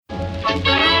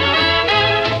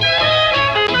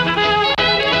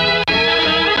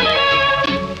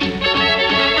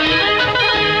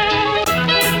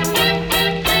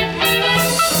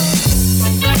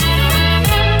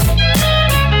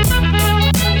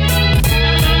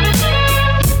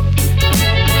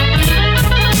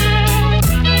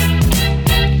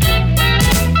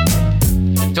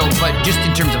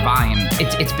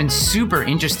super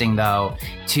interesting though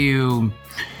to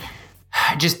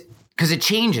just because it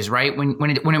changes, right? When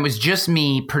it was just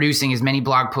me producing as many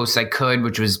blog posts as I could,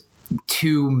 which was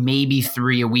 2, maybe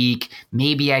 3 a week,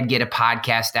 maybe I'd get a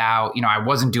podcast out. I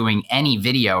wasn't doing any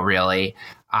video really.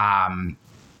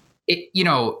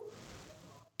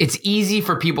 It's easy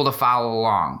for people to follow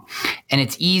along, and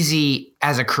it's easy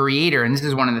as a creator. And this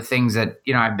is one of the things that,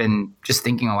 I've been just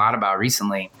thinking a lot about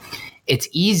recently. It's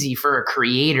easy for a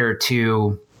creator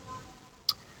to,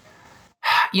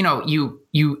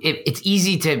 it's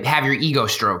easy to have your ego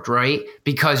stroked, right?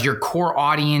 Because your core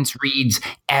audience reads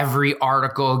every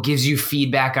article, gives you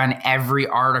feedback on every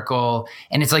article.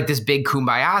 And it's like this big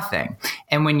kumbaya thing.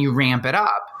 And when you ramp it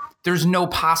up, there's no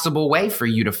possible way for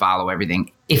you to follow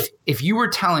everything. If you were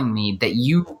telling me that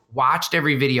you watched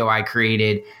every video I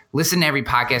created, listened to every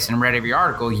podcast, and read every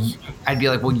article, I'd be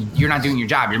like, well, you're not doing your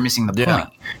job. You're missing the point,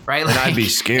 right? And I'd be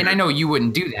scared. And I know you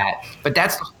wouldn't do that, but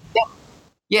that's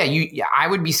I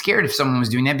would be scared if someone was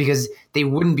doing that because they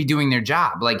wouldn't be doing their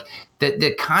job. Like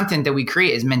the content that we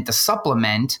create is meant to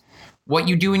supplement what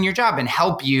you do in your job and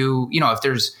help you. If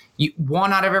there's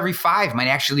 1 out of every 5 might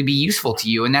actually be useful to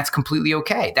you, and that's completely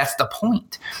okay. That's the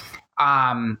point.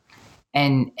 And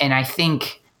I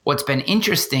think what's been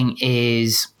interesting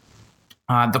is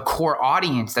the core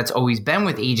audience that's always been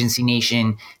with Agency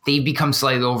Nation, they've become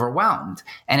slightly overwhelmed.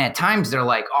 And at times they're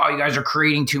like, oh, you guys are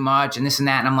creating too much and this and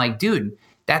that. And I'm like, dude,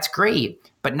 that's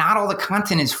great, but not all the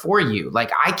content is for you.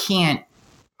 Like I can't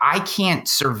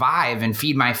survive and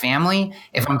feed my family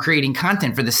if I'm creating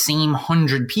content for the same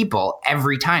 100 people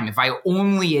every time. If I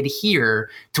only adhere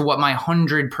to what my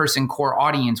 100-person core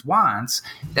audience wants,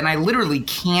 then I literally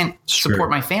can't support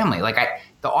my family. Like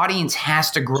the audience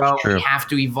has to grow. We have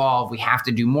to evolve. We have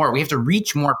to do more. We have to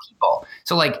reach more people.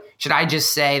 So like, should I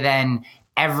just say then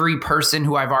every person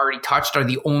who I've already touched are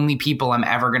the only people I'm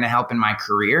ever going to help in my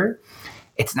career?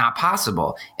 It's not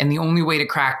possible. And the only way to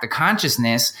crack the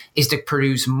consciousness is to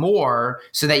produce more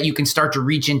so that you can start to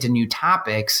reach into new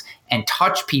topics and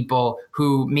touch people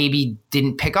who maybe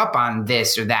didn't pick up on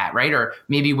this or that, right? Or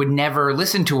maybe would never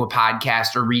listen to a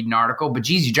podcast or read an article, but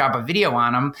geez, you drop a video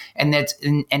on them and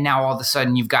now all of a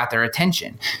sudden you've got their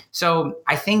attention. So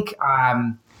I think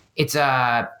it's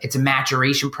a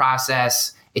maturation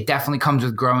process. It definitely comes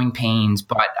with growing pains,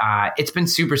 but it's been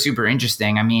super, super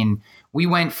interesting. I mean, we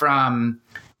went from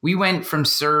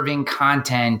serving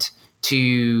content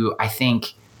to, I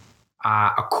think,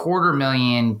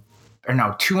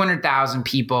 200,000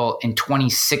 people in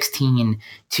 2016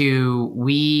 to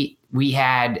we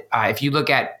had, if you look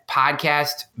at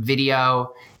podcast,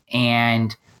 video,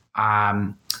 and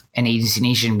Agency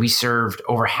Nation, we served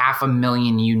over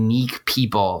 500,000 unique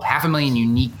people. 500,000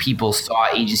 unique people saw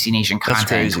Agency Nation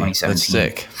content in 2017. That's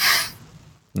sick.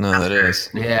 No, that is.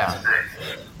 Yeah.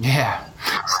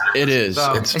 It is.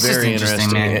 So it's very just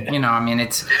interesting, interesting, man.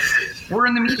 We're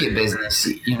in the media business,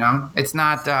 It's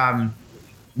not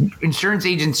insurance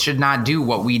agents should not do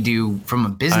what we do from a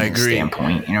business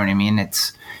standpoint. You know what I mean?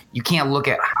 You can't look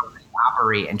at how they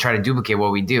operate and try to duplicate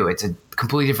what we do. It's a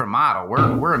completely different model.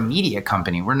 We're a media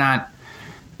company. We're not,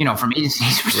 from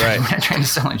agencies perspective, we're not trying to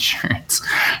sell insurance.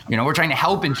 We're trying to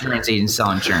help insurance agents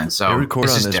sell insurance. So record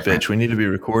on this bitch. We need to be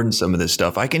recording some of this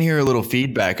stuff. I can hear a little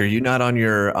feedback. Are you not on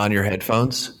your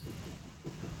headphones?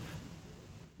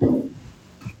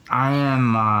 I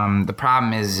am. The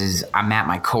problem is I'm at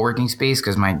my co-working space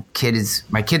because my kids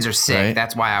are sick. Right.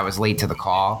 That's why I was late to the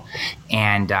call.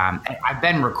 And I've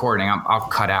been recording. I'll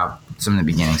cut out some of the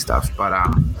beginning stuff. But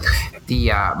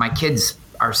my kids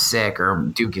are sick, or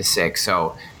Duke is sick.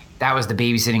 So that was the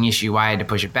babysitting issue. Why I had to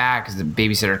push it back because the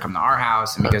babysitter had come to our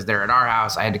house, and because they're at our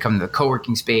house, I had to come to the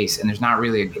co-working space. And there's not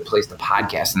really a good place to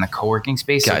podcast in the co-working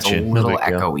space. So it's a little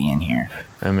echoey in here.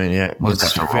 I mean, yeah,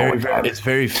 it's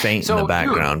very faint in the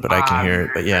background, but I can hear it.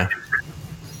 But yeah.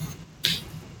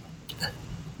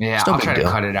 Yeah, I'll try to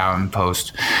cut it out in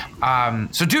post.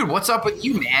 So, dude, what's up with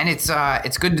you, man?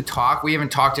 It's good to talk. We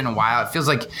haven't talked in a while. It feels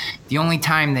like the only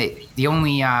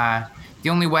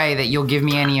way that you'll give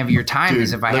me any of your time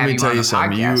is if I have you on the podcast.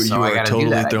 Let me tell you something. You are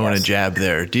totally throwing a jab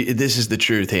there. This is the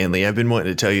truth, Hanley. I've been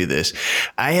wanting to tell you this.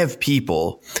 I have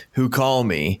people who call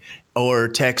me or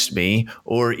text me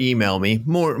or email me,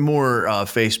 more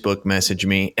Facebook message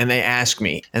me, and they ask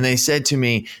me, and they said to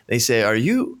me, they say, are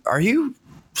you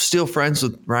still friends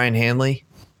with Ryan Hanley?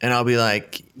 And I'll be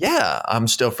like, yeah, I'm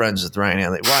still friends with Ryan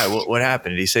Hanley. Why? What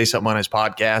happened? Did he say something on his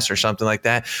podcast or something like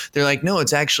that? They're like, no,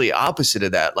 it's actually opposite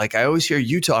of that. Like, I always hear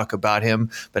you talk about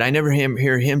him, but I never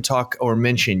hear him talk or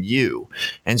mention you.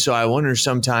 And so I wonder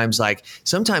sometimes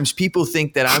people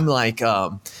think that I'm like,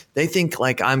 they think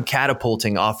like I'm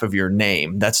catapulting off of your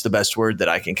name. That's the best word that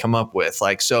I can come up with.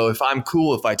 Like, so if I'm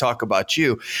cool, if I talk about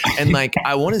you, and like,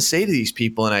 I want to say to these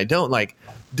people, and I don't, like,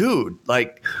 dude,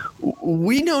 like,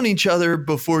 we known each other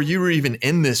before you were even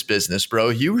in this business, bro.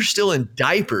 You were still in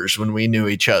diapers when we knew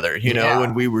each other, you know,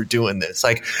 when we were doing this.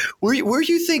 Like, where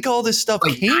you think all this stuff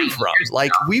came from?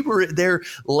 Like, we were there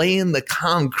laying the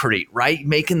concrete, right?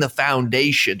 Making the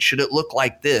foundation. Should it look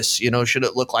like this? You know, should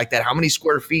it look like that? How many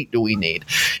square feet do we need?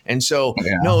 And so,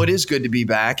 no, it is good to be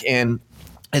back. And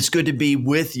it's good to be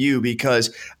with you,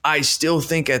 because I still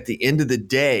think at the end of the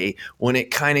day, when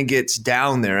it kind of gets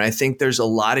down there, I think there's a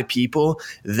lot of people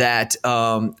that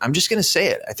I'm just going to say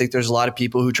it. I think there's a lot of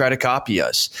people who try to copy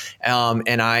us,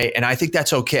 and I think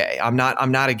that's okay. I'm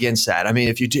not against that. I mean,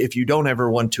 if you don't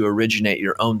ever want to originate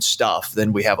your own stuff,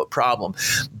 then we have a problem.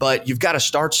 But you've got to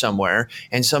start somewhere,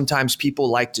 and sometimes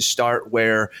people like to start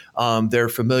where their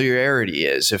familiarity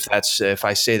is, if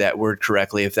I say that word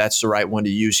correctly, if that's the right one to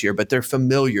use here. But they're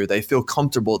familiar. They feel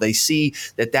comfortable. They see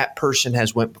that person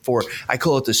has went before. I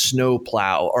call it the snow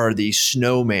plow or the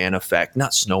snowman effect.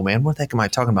 Not snowman. What the heck am I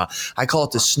talking about? I call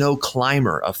it the snow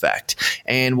climber effect.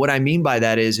 And what I mean by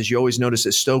that is you always notice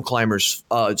that snow climbers,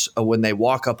 when they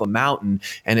walk up a mountain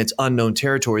and it's unknown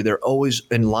territory, they're always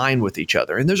in line with each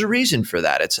other. And there's a reason for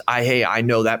that. It's, hey, I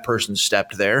know that person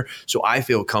stepped there, so I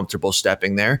feel comfortable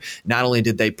stepping there. Not only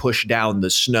did they push down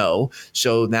the snow,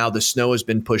 so now the snow has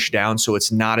been pushed down, so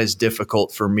it's not as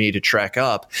difficult for me to trek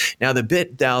up. Now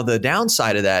the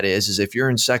downside of that is if you're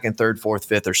in second, third, fourth,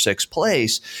 fifth, or sixth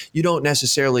place, you don't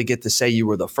necessarily get to say you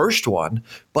were the first one.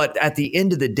 But at the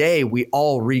end of the day, we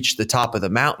all reach the top of the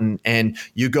mountain, and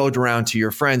you go around to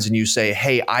your friends and you say,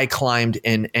 "Hey, I climbed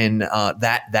in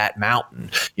that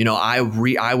mountain. You know, I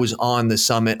was on the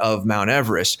summit of Mount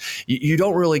Everest." You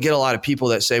don't really get a lot of people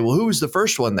that say, "Well, who was the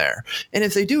first one there?" And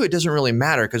if they do, it doesn't really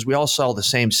matter, because we all saw the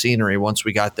same scenery once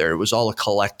we got there. It was all a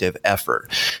collective effort.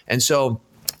 And so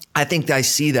I think I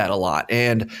see that a lot.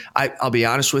 And I'll be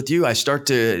honest with you. I start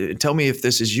to, tell me if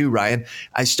this is you, Ryan,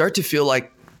 I start to feel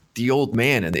like the old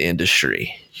man in the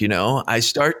industry. You know, I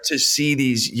start to see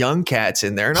these young cats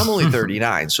in there, and I'm only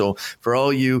 39. So for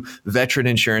all you veteran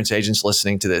insurance agents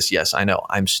listening to this, yes, I know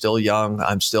I'm still young.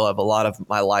 I'm still have a lot of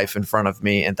my life in front of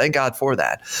me, and thank God for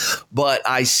that. But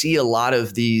I see a lot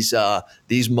of these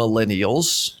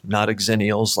millennials, not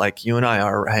exennials like you and I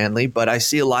are, Hanley, but I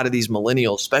see a lot of these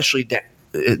millennials, especially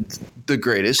the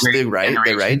greatest, they're right.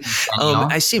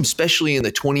 I see them, especially in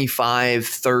the 25,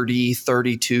 30,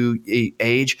 32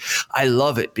 age. I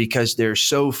love it because they're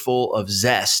so full of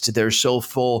zest. They're so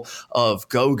full of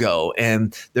go-go,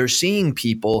 and they're seeing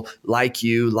people like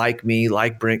you, like me,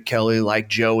 like Brent Kelly, like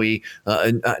Joey,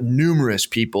 numerous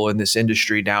people in this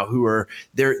industry now who are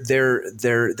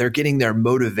they're getting their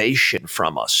motivation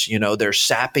from us. You know, they're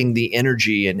sapping the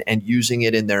energy and using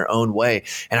it in their own way,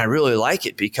 and I really like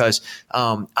it because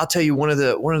I'll tell you, one of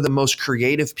the most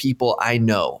creative people I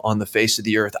know on the face of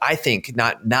the earth. I think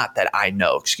not that I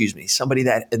know, excuse me, somebody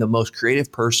that the most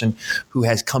creative person who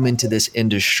has come into this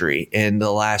industry in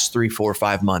the last 3, 4,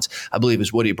 5 months, I believe,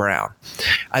 is Woody Brown.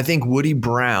 I think Woody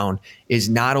Brown is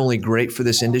not only great for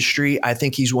this industry, I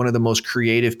think he's one of the most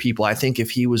creative people. I think if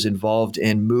he was involved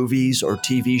in movies or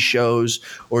TV shows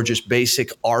or just basic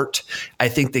art, I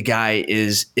think the guy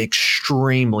is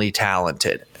extremely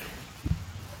talented.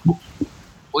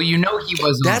 Well, you know he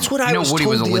was. That's what I was Woody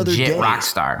told was a the other legit day. rock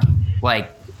star, like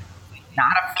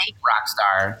not a fake rock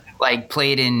star. Like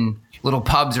played in little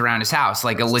pubs around his house,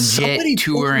 like a legit Somebody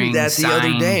touring. Told me that the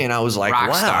other day, and I was like,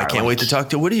 "Wow, star. I can't wait to talk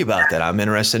to Woody about that. I'm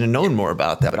interested in knowing more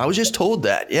about that." But I was just told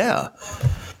that, yeah.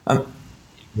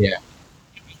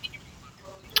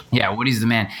 Yeah, Woody's the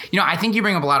man. You know, I think you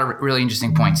bring up a lot of really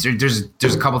interesting points. There's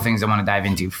a couple things I want to dive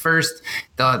into. First,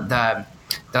 the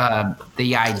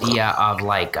idea of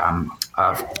like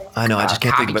I know, I just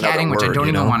can't think about that word, which I don't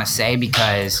even want to say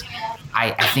because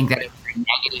I think that it's very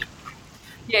negative.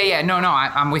 Yeah, no,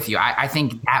 I'm with you. I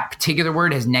think that particular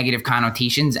word has negative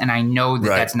connotations, and I know that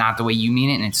that's not the way you mean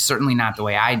it, and it's certainly not the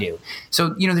way I do.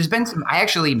 So, you know, there's been some.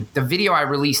 The video I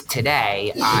released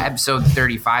today, episode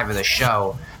 35 of the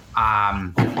show,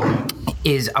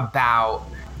 is about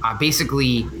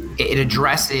basically it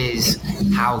addresses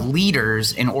how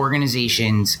leaders and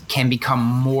organizations can become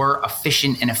more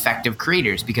efficient and effective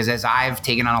creators. Because as I've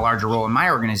taken on a larger role in my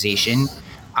organization,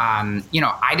 you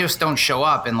know, I just don't show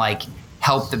up and like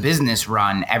help the business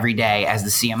run every day as the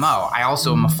CMO. I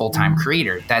also am a full-time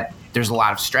creator. That there's a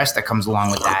lot of stress that comes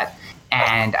along with that.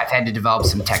 And I've had to develop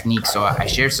some techniques. So I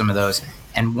shared some of those.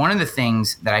 And one of the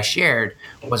things that I shared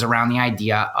was around the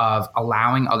idea of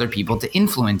allowing other people to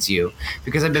influence you,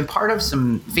 because I've been part of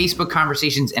some Facebook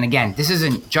conversations. And again, this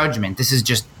isn't judgment. This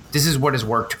is what has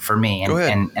worked for me.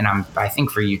 And I think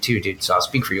for you too, dude. So I'll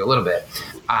speak for you a little bit.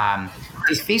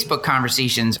 These Facebook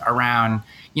conversations around,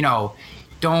 and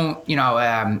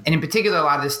in particular, a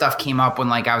lot of this stuff came up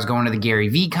when I was going to the Gary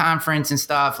Vee conference and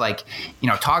stuff,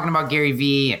 talking about Gary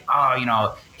Vee and,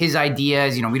 his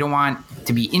ideas, we don't want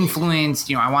to be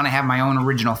influenced. I want to have my own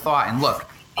original thought. And look,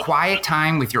 quiet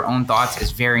time with your own thoughts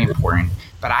is very important.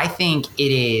 But I think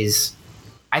there's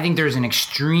an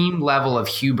extreme level of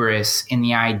hubris in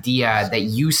the idea that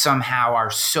you somehow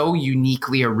are so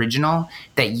uniquely original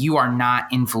that you are not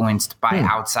influenced by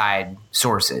outside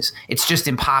sources. It's just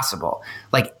impossible.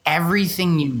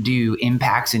 Everything you do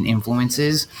impacts and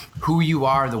influences who you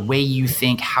are, the way you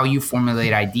think, how you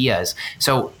formulate ideas.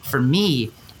 So for me,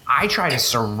 I try to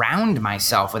surround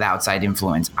myself with outside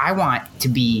influence. I want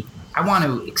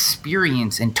to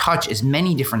experience and touch as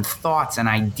many different thoughts and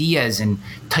ideas and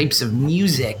types of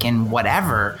music and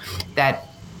whatever that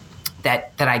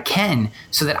I can,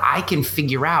 so that I can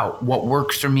figure out what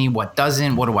works for me, what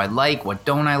doesn't, what do I like, what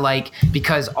don't I like,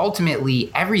 because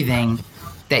ultimately everything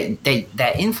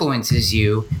that influences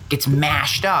you gets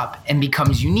mashed up and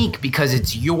becomes unique because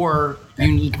it's your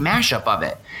unique mashup of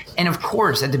it. And of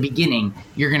course, at the beginning,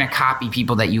 you're going to copy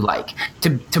people that you like.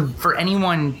 For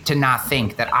anyone to not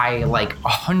think that I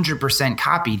 100%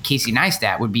 copied Casey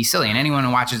Neistat would be silly. And anyone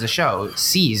who watches the show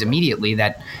sees immediately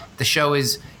that the show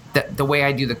is the way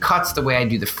I do the cuts, the way I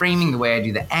do the framing, the way I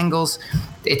do the angles.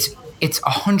 It's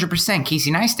 100% Casey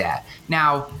Neistat.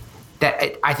 Now,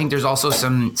 that I think there's also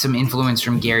some influence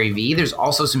from Gary Vee. There's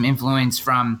also some influence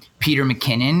from Peter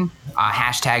McKinnon,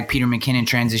 hashtag Peter McKinnon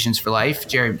Transitions for Life,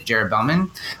 Jared Bellman.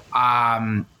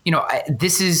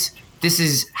 This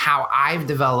is how I've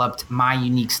developed my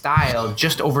unique style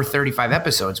just over 35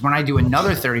 episodes. When I do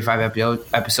another 35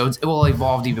 episodes, it will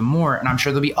evolve even more, and I'm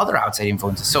sure there'll be other outside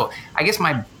influences. So I guess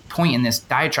my point in this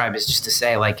diatribe is just to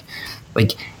say,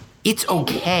 it's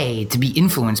okay to be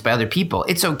influenced by other people.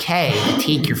 It's okay to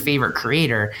take your favorite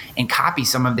creator and copy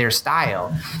some of their style.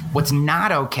 What's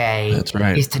not okay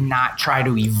is to not try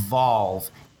to evolve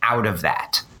out of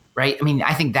that, right? I mean,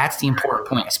 I think that's the important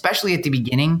point, especially at the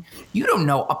beginning. You don't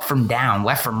know up from down,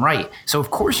 left from right. So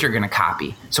of course you're going to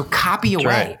copy. So copy away.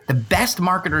 Right. The best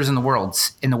marketers in the world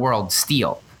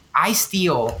steal. I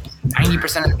steal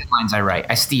 90% of the headlines I write.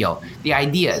 I steal the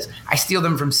ideas. I steal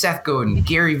them from Seth Godin,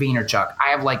 Gary Vaynerchuk. I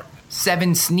have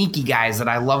 7 sneaky guys that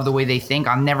I love the way they think.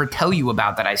 I'll never tell you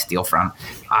about that I steal from.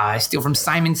 I steal from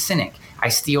Simon Sinek. I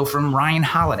steal from Ryan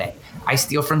Holiday. I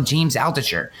steal from James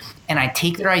Altucher. And I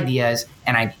take their ideas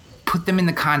and I put them in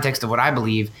the context of what I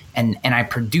believe and I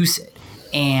produce it.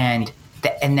 And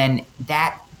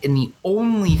the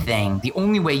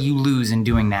only way you lose in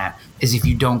doing that is if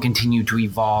you don't continue to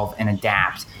evolve and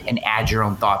adapt and add your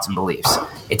own thoughts and beliefs.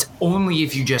 It's only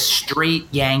if you just straight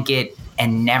yank it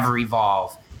and never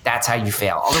evolve. That's how you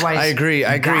fail. Otherwise, I agree.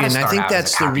 And I think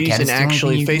that's the reason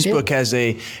actually Facebook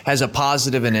has a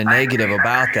positive and a negative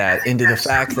about that, into the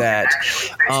fact that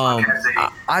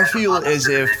I feel as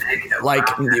if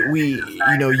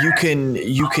you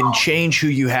can change who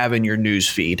you have in your news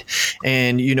feed,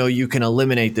 and you can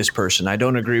eliminate this person. I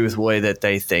don't agree with the way that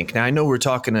they think. Now I know we're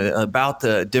talking about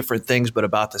the different things, but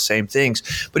about the same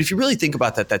things. But if you really think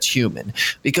about that, that's human,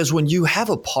 because when you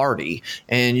have a party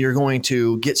and you're going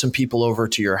to get some people over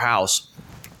to your house,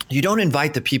 you don't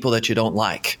invite the people that you don't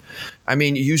like. I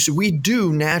mean, we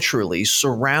do naturally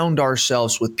surround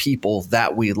ourselves with people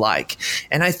that we like.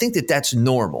 And I think that that's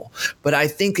normal. But I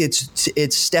think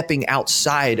it's stepping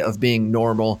outside of being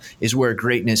normal is where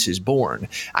greatness is born.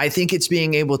 I think it's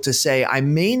being able to say, I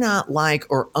may not like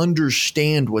or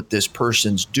understand what this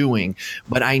person's doing,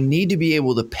 but I need to be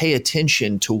able to pay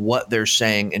attention to what they're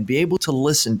saying and be able to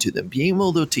listen to them, being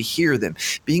able to hear them,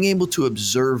 being able to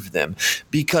observe them,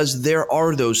 because there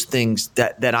are those things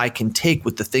that I can take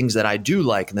with the things that I do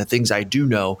like and the things I do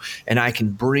know, and I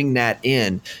can bring that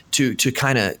in to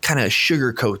kind of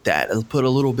sugarcoat that, put a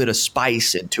little bit of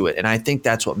spice into it. And I think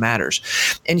that's what matters.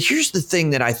 And here's the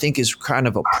thing that I think is kind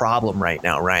of a problem right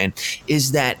now, Ryan,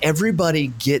 is that everybody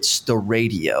gets the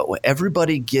radio,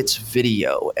 everybody gets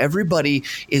video, everybody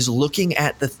is looking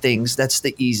at the things that's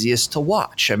the easiest to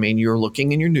watch. I mean, you're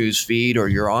looking in your news feed or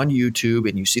you're on YouTube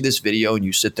and you see this video and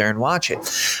you sit there and watch it.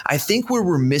 I think where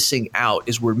we're missing out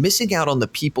is we're missing out on the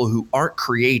people who aren't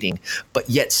creating, but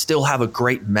yet still have a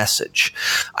great message.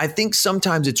 I think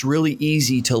sometimes it's really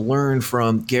easy to learn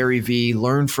from Gary Vee,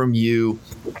 learn from you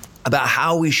about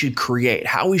how we should create,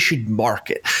 how we should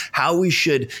market, how we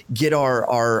should get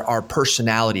our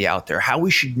personality out there, how we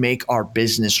should make our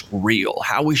business real,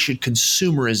 how we should use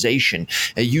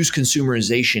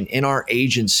consumerization in our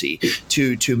agency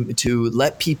to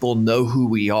let people know who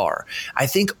we are. I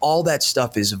think all that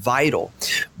stuff is vital,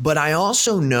 but I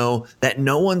also know that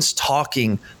no one's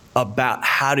talking about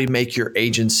how to make your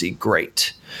agency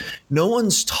great. No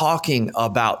one's talking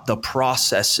about the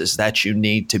processes that you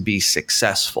need to be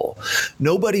successful.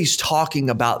 Nobody's talking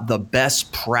about the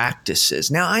best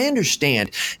practices. Now, I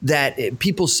understand that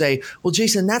people say, well,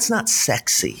 Jason, that's not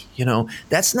sexy.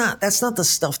 That's not the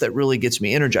stuff that really gets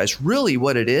me energized. Really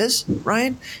what it is,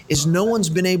 Ryan, is no one's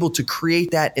been able to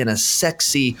create that in a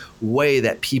sexy way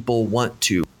that people want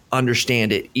to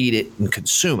understand it, eat it, and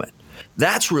consume it.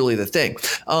 That's really the thing.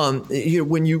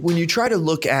 When you try to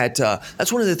look at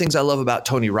that's one of the things I love about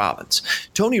Tony Robbins.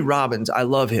 Tony Robbins, I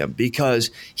love him because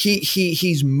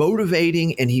he's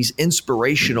motivating and he's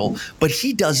inspirational, but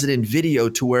he does it in video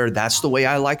to where that's the way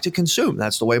I like to consume.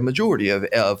 That's the way a majority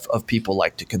of people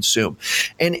like to consume.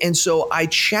 And so I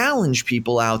challenge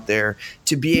people out there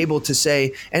to be able to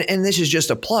say, and this is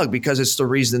just a plug because it's the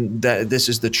reason that this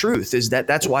is the truth, is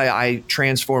that's why I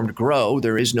transformed Grow.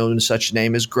 There is no such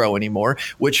name as Grow anymore,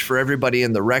 which for everybody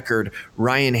in the record,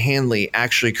 Ryan Hanley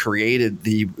actually created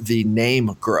the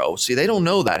name Grow. See, they don't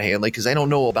know that, Hanley, because they don't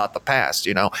know about the past.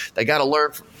 They got to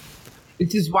learn from.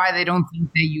 This is why they don't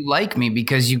think that you like me,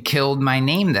 because you killed my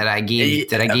name that I gave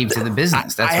to the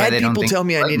business. That's why they don't think. I had people tell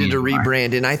me I needed to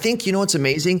rebrand, and I think what's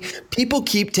amazing. People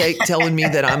keep telling me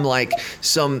that I'm like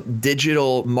some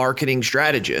digital marketing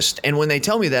strategist, and when they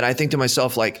tell me that, I think to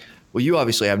myself like, well, you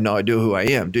obviously have no idea who I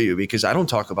am, do you? Because I don't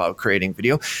talk about creating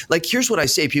video. Like, here's what I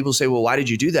say. People say, well, why did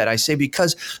you do that? I say,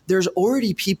 because there's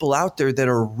already people out there that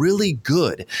are really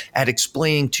good at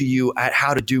explaining to you at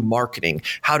how to do marketing,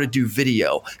 how to do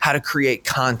video, how to create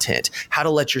content, how to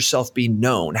let yourself be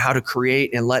known, how to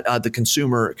create and let the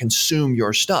consumer consume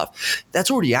your stuff.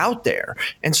 That's already out there.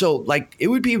 And so, like, it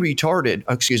would be retarded.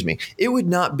 Excuse me. It would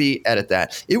not be, edit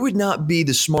that. It would not be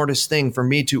the smartest thing for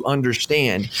me to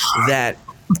understand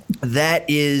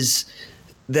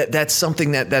that's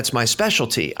something that's my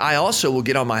specialty. I also will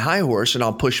get on my high horse and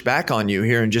I'll push back on you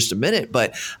here in just a minute.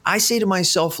 But I say to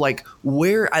myself, like,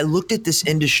 where I looked at this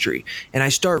industry and I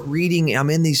start reading, I'm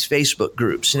in these Facebook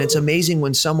groups, and it's amazing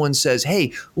when someone says,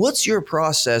 hey, what's your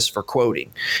process for quoting?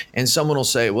 And someone will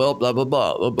say, well, blah, blah,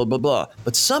 blah, blah, blah, blah, blah.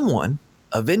 But someone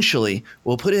eventually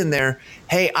we'll put in there,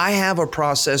 hey, I have a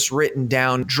process written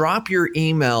down. Drop your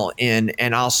email in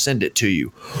and I'll send it to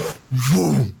you.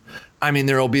 Boom. I mean,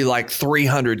 there'll be like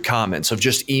 300 comments of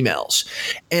just emails.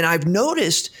 And I've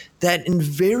noticed that in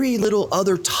very little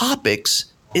other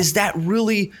topics, does it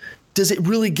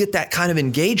really get that kind of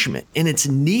engagement? And it's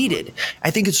needed.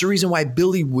 I think it's the reason why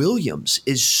Billy Williams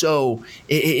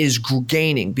is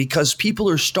gaining, because people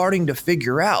are starting to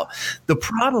figure out the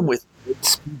problem with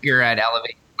speaker at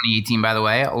Elevate 2018, by the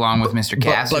way, along with Mr.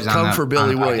 Cass. But come for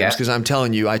Billy Williams, because I'm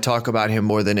telling you, I talk about him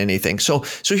more than anything. So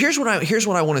here's what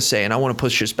I want to say, and I want to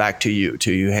push this back to you,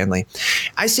 Hanley.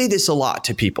 I say this a lot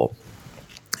to people.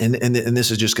 And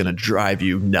this is just going to drive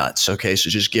you nuts. Okay,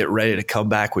 so just get ready to come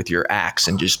back with your axe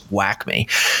and just whack me.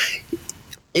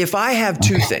 If I have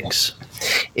two things,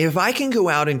 if I can go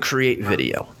out and create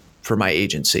video for my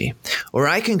agency, or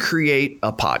I can create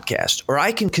a podcast, or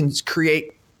I can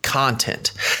create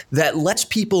content that lets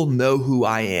people know who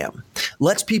I am,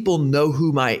 lets people know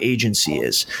who my agency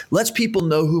is, lets people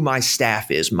know who my staff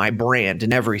is, my brand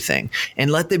and everything, and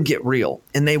let them get real.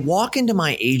 And they walk into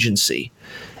my agency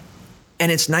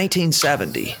and it's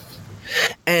 1970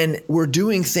 and we're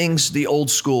doing things the old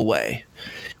school way.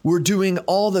 We're doing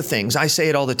all the things. I say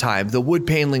it all the time: the wood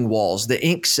paneling walls, the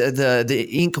inks, the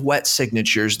ink wet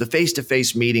signatures, the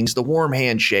face-to-face meetings, the warm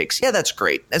handshakes. Yeah, that's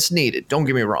great. That's needed. Don't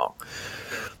get me wrong.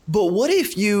 But what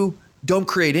if you don't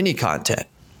create any content?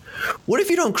 What if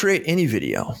you don't create any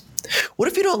video? What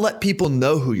if you don't let people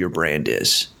know who your brand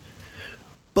is?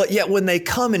 But yet when they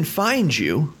come and find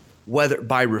you, whether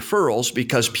by referrals,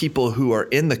 because people who are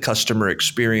in the customer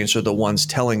experience are the ones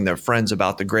telling their friends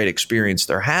about the great experience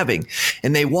they're having,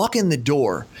 and they walk in the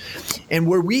door, and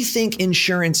where we think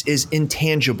insurance is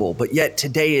intangible, but yet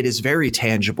today it is very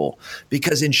tangible,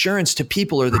 because insurance to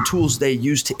people are the tools they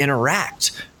use to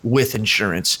interact with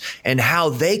insurance and how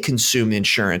they consume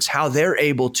insurance, how they're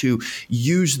able to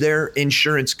use their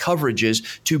insurance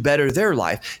coverages to better their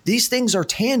life. These things are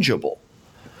tangible.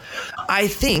 I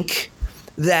think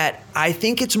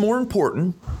it's more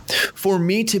important for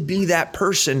me to be that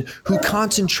person who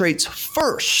concentrates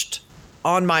first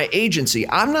on my agency.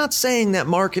 I'm not saying that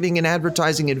marketing and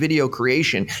advertising and video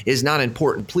creation is not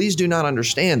important. Please do not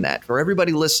understand that for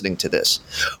everybody listening to this.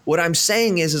 What I'm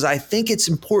saying is I think it's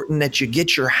important that you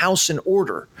get your house in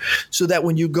order so that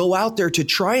when you go out there to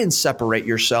try and separate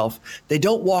yourself, they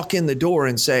don't walk in the door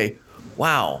and say,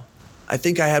 wow, I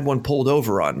think I had one pulled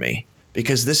over on me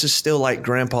because this is still like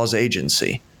grandpa's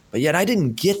agency. But yet I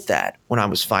didn't get that when I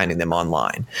was finding them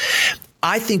online.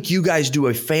 I think you guys do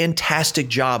a fantastic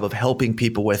job of helping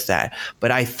people with that. But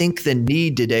I think the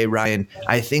need today, Ryan,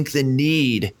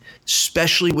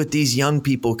 especially with these young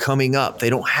people coming up, they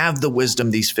don't have the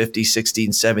wisdom these 50, 60,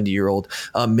 and 70-year-old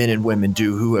men and women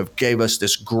do who have gave us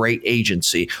this great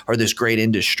agency or this great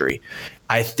industry.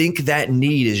 I think that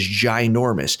need is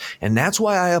ginormous. And that's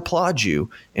why I applaud you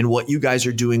in what you guys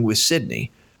are doing with Sydney.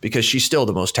 Because she's still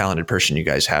the most talented person you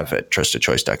guys have at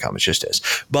trustedchoice.com. It just is.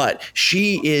 But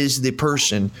she is the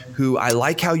person who I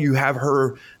like how you have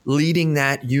her leading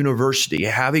that university,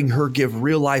 having her give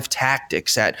real life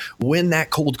tactics at when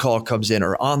that cold call comes in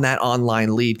or on that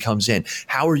online lead comes in.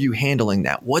 How are you handling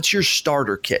that? What's your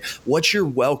starter kit? What's your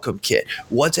welcome kit?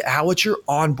 What's your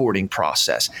onboarding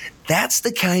process? That's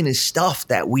the kind of stuff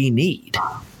that we need.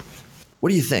 What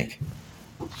do you think?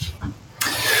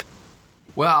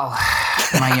 Well,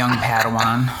 my young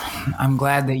Padawan, I'm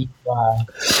glad that you've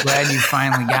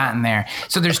finally gotten there.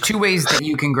 So there's two ways that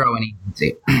you can grow an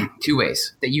agency. Two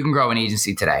ways that you can grow an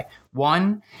agency today.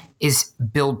 One is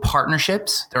build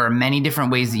partnerships. There are many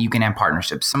different ways that you can have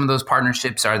partnerships. Some of those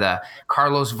partnerships are the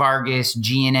Carlos Vargas,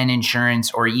 GNN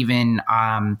Insurance, or even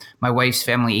my wife's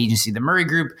family agency, the Murray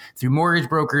Group, through mortgage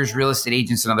brokers, real estate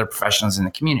agents, and other professionals in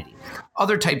the community.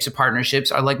 Other types of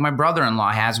partnerships are like my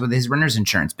brother-in-law has with his renter's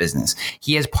insurance business.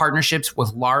 He has partnerships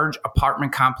with large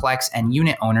apartment complex and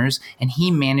unit owners, and he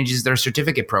manages their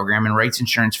certificate program and writes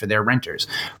insurance for their renters.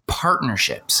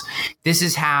 Partnerships. This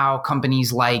is how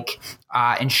companies like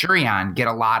Insurion get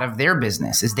a lot of their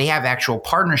business, is they have actual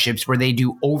partnerships where they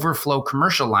do overflow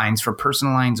commercial lines for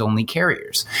personal lines only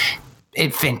carriers. A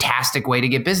fantastic way to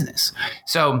get business.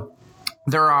 So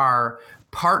there are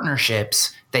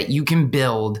partnerships that you can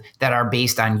build that are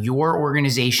based on your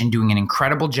organization doing an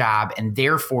incredible job, and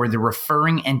therefore the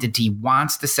referring entity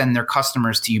wants to send their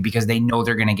customers to you because they know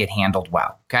they're going to get handled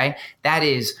well. Okay, that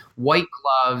is white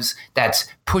gloves. That's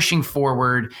pushing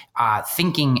forward,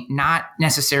 thinking not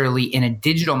necessarily in a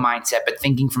digital mindset, but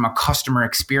thinking from a customer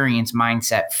experience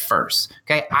mindset first.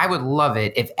 Okay, I would love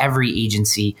it if every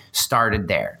agency started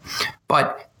there,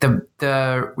 but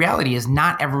the reality is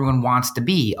not everyone wants to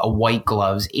be a white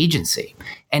gloves agency.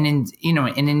 And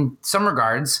in some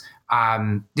regards,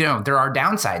 there are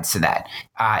downsides to that.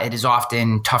 It is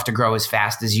often tough to grow as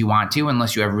fast as you want to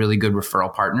unless you have really good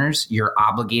referral partners. You're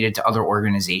obligated to other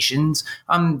organizations.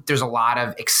 There's a lot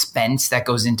of expense that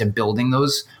goes into building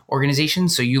those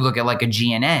organizations. So you look at like a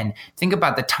GNN, think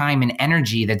about the time and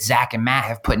energy that Zach and Matt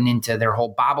have put into their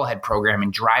whole bobblehead program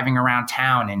and driving around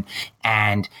town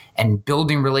and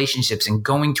building relationships and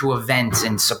going to events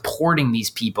and supporting these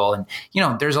people. And,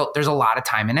 there's a lot of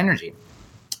time and energy.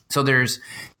 So there's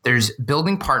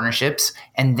building partnerships,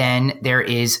 and then there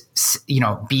is,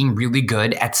 being really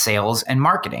good at sales and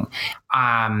marketing.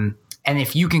 And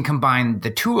if you can combine the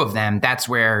two of them, that's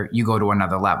where you go to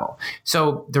another level.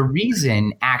 So the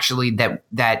reason actually so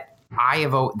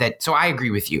I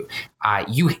agree with you.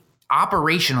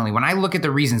 Operationally, when I look at the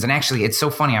reasons, and actually it's so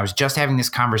funny, I was just having this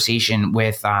conversation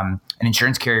with an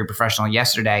insurance carrier professional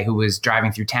yesterday who was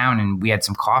driving through town, and we had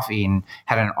some coffee and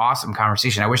had an awesome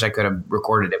conversation. I wish I could have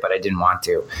recorded it, but I didn't want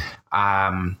to.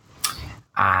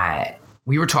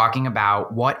 We were talking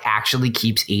about what actually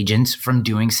keeps agents from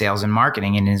doing sales and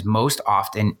marketing, and is most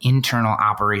often internal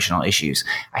operational issues.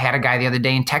 I had a guy the other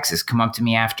day in Texas come up to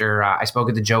me after I spoke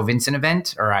at the Joe Vincent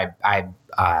event, or I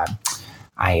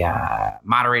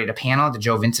moderated a panel at the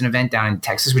Joe Vincent event down in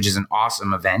Texas, which is an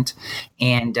awesome event.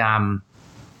 And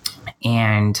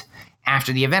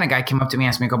after the event, a guy came up to me,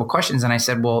 asked me a couple questions, and I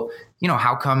said, well,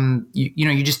 how come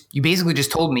you basically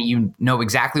just told me you know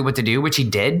exactly what to do, which he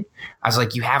did. I was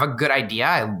like, you have a good idea.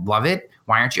 I love it.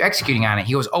 Why aren't you executing on it?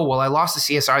 He goes, oh, well, I lost a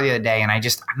CSR the other day, and I'm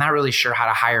not really sure how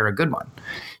to hire a good one.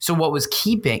 So what was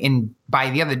and by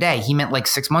the other day, he meant like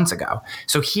 6 months ago.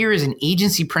 So here is an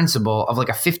agency principal of like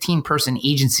a 15-person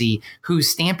agency who's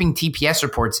stamping TPS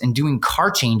reports and doing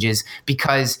car changes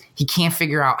because he can't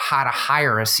figure out how to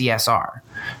hire a CSR.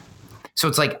 So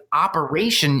it's like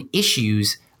operational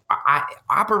issues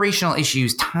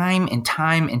time and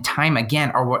time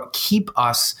again are what keep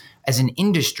us as an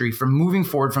industry from moving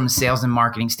forward from a sales and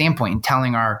marketing standpoint and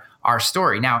telling our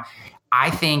story. Now, I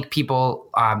think people,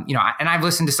 and I've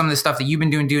listened to some of the stuff that you've been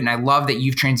doing, dude, and I love that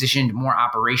you've transitioned more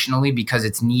operationally because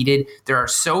it's needed. There are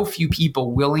so few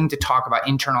people willing to talk about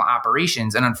internal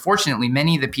operations. And unfortunately,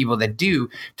 many of the people that do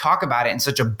talk about it in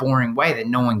such a boring way that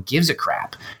no one gives a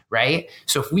crap, right?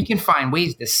 So if we can find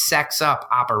ways to sex up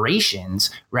operations,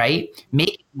 right,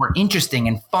 make it more interesting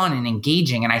and fun and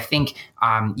engaging. And I think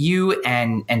you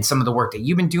and some of the work that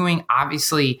you've been doing,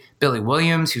 obviously Billy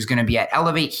Williams, who's going to be at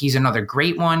Elevate, he's another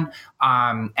great one.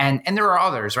 And there are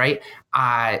others, right?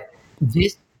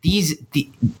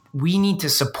 We need to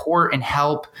support and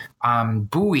help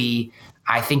buoy,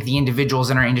 I think, the individuals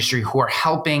in our industry who are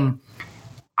helping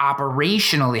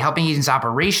agents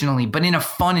operationally, but in a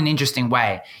fun and interesting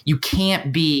way. You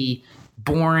can't be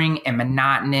boring and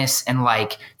monotonous and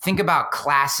think about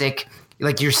classic,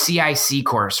 like your CIC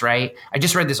course, right? I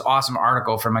just read this awesome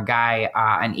article from a guy,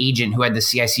 an agent who had the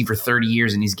CIC for 30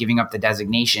 years and he's giving up the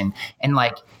designation. And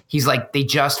he's like, they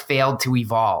just failed to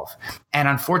evolve. And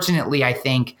unfortunately, I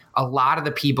think a lot of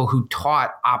the people who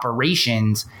taught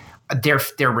operations,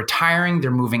 they're retiring,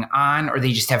 they're moving on, or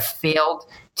they just have failed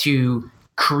to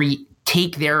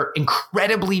take their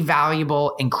incredibly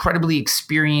valuable, incredibly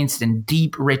experienced and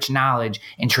deep, rich knowledge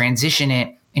and transition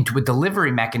it into a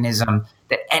delivery mechanism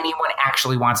that anyone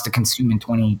actually wants to consume in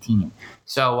 2018.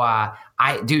 So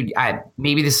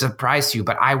maybe this is a surprise to you,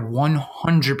 but I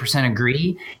 100%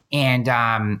 agree.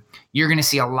 And you're going to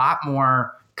see a lot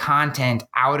more content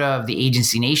out of the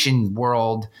Agency Nation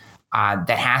world that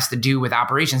has to do with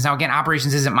operations. Now, again,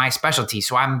 operations isn't my specialty,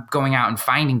 so I'm going out and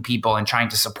finding people and trying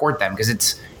to support them because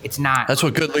it's not. That's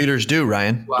what good leaders do,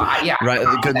 Ryan. Well, yeah. Right.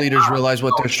 The good leaders realize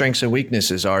what their strengths and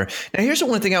weaknesses are. Now, here's the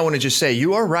one thing I want to just say.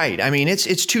 You are right. I mean,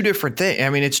 it's two different things. I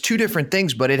mean, it's two different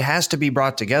things, but it has to be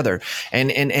brought together.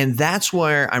 And that's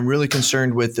where I'm really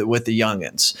concerned with the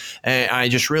youngins. And I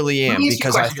just really am,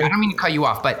 because I don't mean to cut you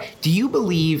off, but do you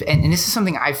believe, and this is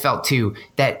something I felt too,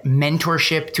 that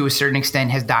mentorship to a certain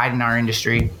extent has died in our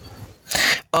industry?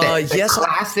 The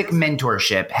classic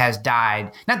mentorship has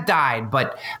not died,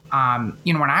 but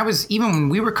when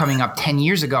we were coming up 10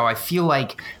 years ago, I feel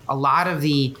like a lot of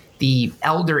the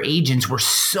elder agents were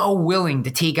so willing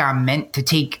to take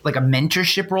like a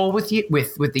mentorship role with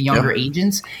the younger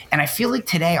agents. And I feel like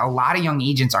today a lot of young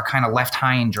agents are kind of left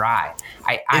high and dry.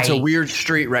 It's a weird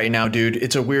street right now, dude.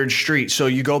 It's a weird street. So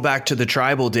you go back to the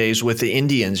tribal days with the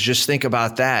Indians. Just think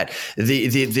about that. The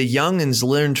youngins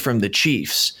learned from the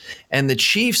chiefs, and the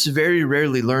chiefs very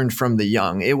rarely learned from the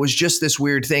young. It was just this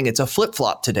weird thing. It's a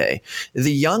flip-flop today.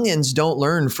 The youngins don't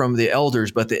learn from the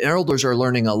elders, but the elders are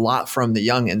learning a lot from the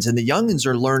youngins, and the youngins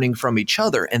are learning from each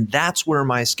other. And that's where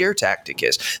my scare tactic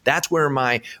is. That's where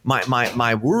my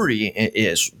worry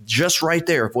is, just right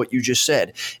there of what you just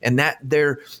said. And that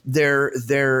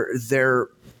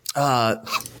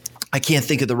I can't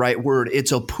think of the right word.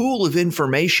 It's a pool of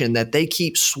information that they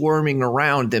keep swarming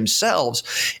around themselves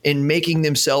and making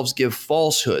themselves give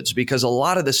falsehoods, because a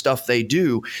lot of the stuff they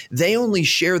do, they only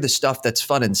share the stuff that's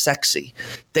fun and sexy.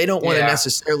 They don't want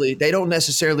to they don't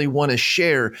necessarily want to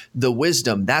share the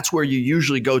wisdom. That's where you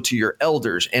usually go to your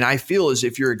elders. And I feel as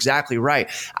if you're exactly right.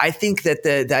 I think that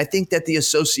the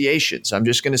associations, I'm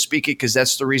just going to speak it because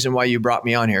that's the reason why you brought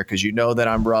me on here, because you know that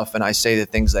I'm rough and I say the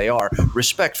things they are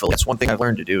respectful. That's one thing I've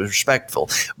learned to do, is respectful.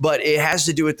 But it has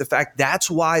to do with the fact that's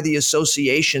why the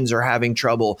associations are having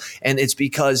trouble. And it's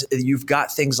because you've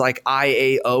got things like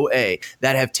IAOA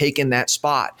that have taken that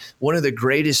spot. One of the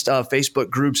greatest Facebook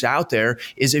groups out there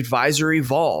is Advisor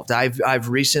Evolved. I've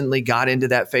recently got into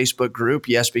that Facebook group.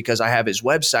 Yes, because I have his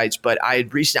websites, but I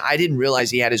didn't realize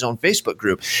he had his own Facebook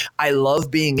group. I love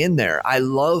being in there. I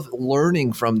love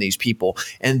learning from these people,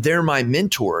 and they're my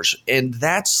mentors, and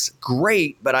that's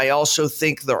great. But I also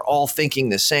think they're all thinking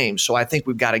the same. So I think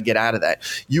we've got to get out of that.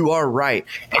 You are right.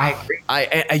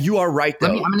 You are right,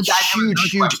 though.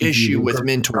 Huge issue with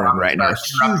mentoring right now.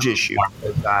 Huge issue.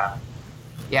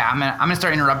 Yeah, I'm gonna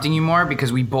start interrupting you more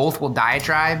because we both will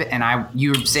diatribe, and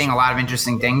you're saying a lot of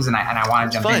interesting things, and I want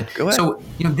to jump in. Go ahead. So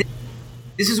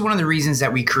this is one of the reasons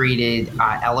that we created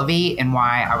Elevate, and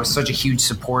why I was such a huge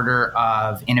supporter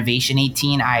of Innovation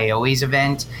 18, IAOA's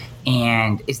event,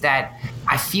 and is that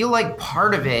I feel like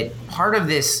part of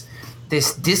this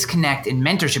disconnect in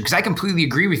mentorship, because I completely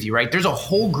agree with you, right? There's a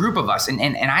whole group of us, and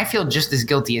I feel just as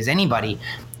guilty as anybody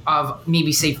of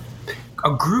maybe say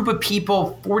a group of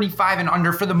people 45 and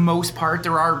under. For the most part,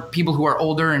 there are people who are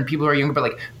older and people who are younger, but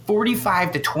like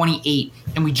 45 to 28,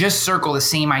 and we just circle the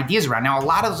same ideas around. Now, a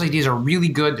lot of those ideas are really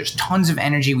good. There's tons of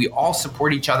energy. We all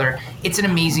support each other. It's an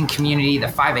amazing community. The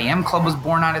 5 a.m. club was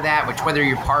born out of that, which whether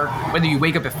you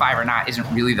wake up at 5 or not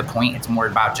isn't really the point. It's more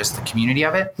about just the community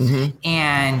of it. Mm-hmm.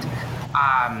 And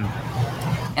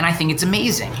And I think it's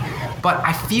amazing. But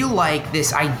I feel like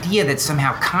this idea that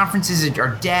somehow conferences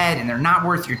are dead and they're not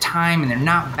worth your time and they're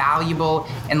not valuable,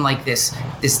 and like this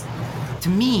to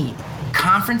me,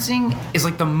 conferencing is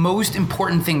like the most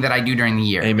important thing that I do during the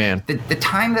year. Amen. The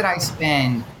time that I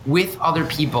spend with other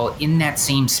people in that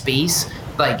same space,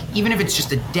 like even if it's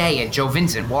just a day at Joe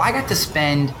Vincent, well, I got to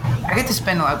spend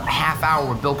a half hour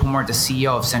with Bill Pulmore, the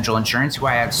CEO of Central Insurance, who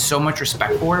I have so much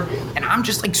respect for, and I'm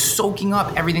just like soaking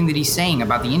up everything that he's saying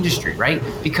about the industry, right?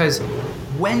 Because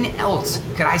when else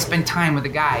could I spend time with a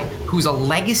guy who's a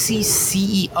legacy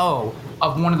CEO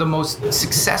of one of the most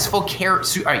successful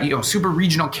super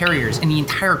regional carriers in the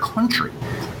entire country,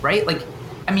 right? Like,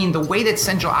 I mean, the way that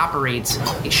Central operates,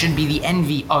 it should be the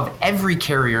envy of every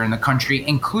carrier in the country,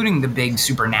 including the big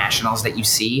super nationals that you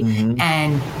see. Mm-hmm.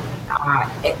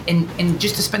 And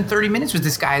just to spend 30 minutes with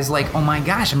this guy is like, oh my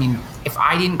gosh, I mean, if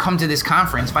I didn't come to this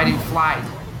conference, if I didn't fly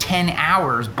 10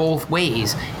 hours both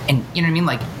ways, and you know what I mean?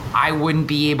 Like, I wouldn't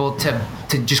be able to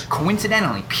just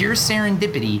coincidentally, pure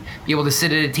serendipity, be able to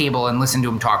sit at a table and listen to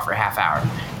him talk for a half hour.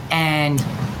 And,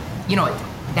 you know,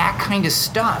 that kind of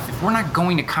stuff, if we're not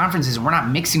going to conferences, we're not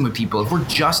mixing with people, if we're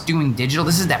just doing digital,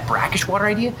 this is that brackish water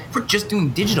idea. If we're just doing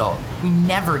digital, we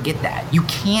never get that. You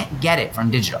can't get it from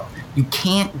digital. You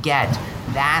can't get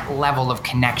that level of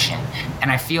connection. And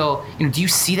I feel, you know, do you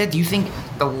see that? Do you think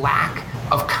the lack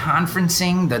of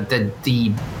conferencing,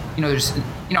 the you know, there's,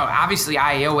 you know, obviously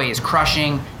IAOA is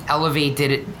crushing. Elevate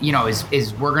did it, you know,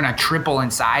 is we're going to triple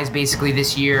in size basically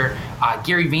this year.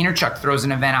 Gary Vaynerchuk throws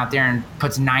an event out there and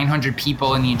puts 900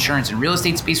 people in the insurance and real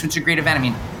estate space, which is a great event. I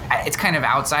mean, it's kind of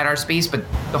outside our space, but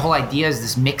the whole idea is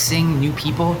this mixing new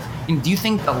people. I mean, do you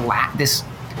think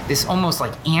this almost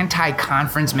like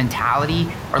anti-conference mentality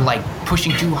or like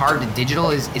pushing too hard to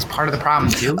digital is part of the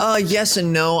problem too? Yes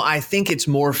and no. I think it's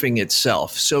morphing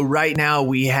itself. So right now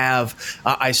we have,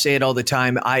 I say it all the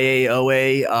time,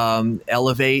 IAOA,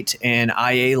 Elevate, and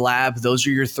IA Lab. Those are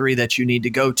your three that you need to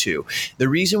go to. The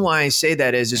reason why I say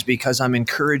that is because I'm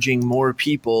encouraging more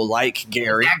people like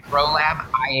Gary. Is that Grow Lab?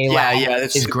 IA Lab? Yeah,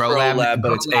 it's Grow Lab,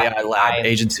 but it's AI Lab,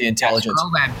 Agency Intelligence.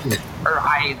 Grow Lab or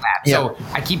IA Lab. Yeah. So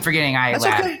I keep forgetting IA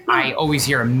Lab. Okay. I always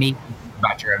hear amazing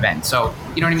about your event. So,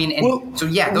 you know what I mean? And well, so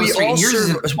yeah, those three,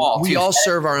 we all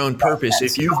serve our own purpose.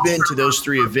 If you've been to those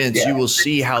three events, you will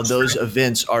see how those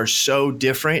events are so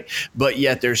different, but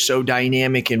yet they're so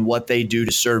dynamic in what they do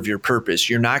to serve your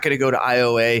purpose. You're not going to go to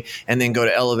IOA and then go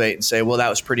to Elevate and say, well, that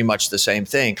was pretty much the same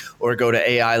thing, or go to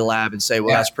AI Lab and say,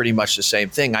 well, that's pretty much the same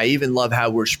thing. I even love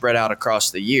how we're spread out across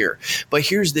the year. But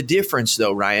here's the difference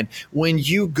though, Ryan. When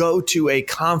you go to a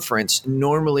conference,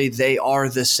 normally they are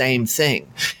the same thing,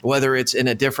 whether it's in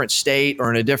a different state or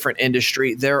in a different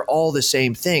industry, they're all the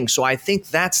same thing. So I think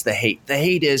that's the hate. The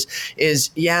hate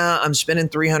is yeah, I'm spending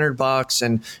 $300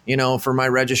 and, you know, for my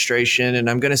registration, and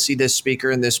I'm going to see this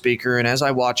speaker and this speaker. And as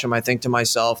I watch them, I think to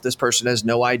myself, this person has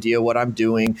no idea what I'm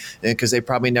doing because they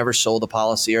probably never sold a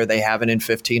policy or they haven't in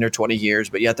 15 or 20 years,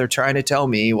 but yet they're trying to tell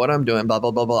me what I'm doing, blah,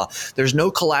 blah, blah, blah. There's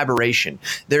no collaboration.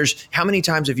 There's how many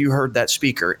times have you heard that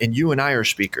speaker? And you and I are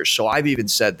speakers. So I've even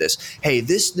said this, hey,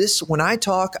 this, when I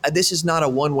talk, this is not a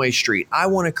one-way street. I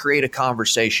want to create a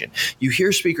conversation. You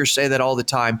hear speakers say that all the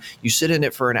time. You sit in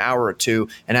it for an hour or two,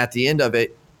 and at the end of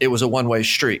it, it was a one-way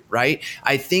street, right?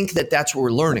 I think that that's what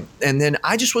we're learning. And then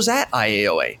I just was at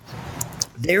IAOA.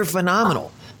 They're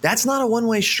phenomenal. That's not a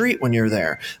one-way street when you're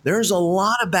there. There's a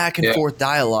lot of back and forth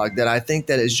dialogue that I think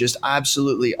that is just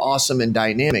absolutely awesome and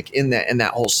dynamic in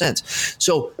that whole sense.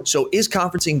 So is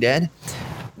conferencing dead?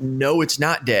 No, it's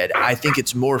not dead. I think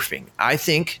it's morphing. I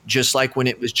think just like when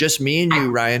it was just me and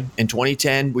you, Ryan, in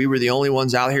 2010, we were the only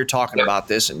ones out here talking about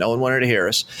this and no one wanted to hear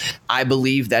us. I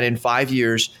believe that in 5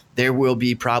 years, there will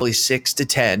be probably 6 to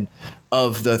 10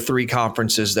 of the 3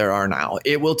 conferences there are now.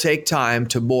 It will take time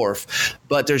to morph,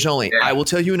 but there's only, I will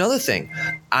tell you another thing.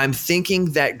 I'm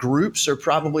thinking that groups are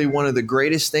probably one of the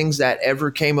greatest things that ever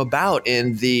came about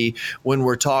when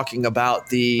we're talking about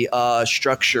the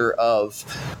structure of,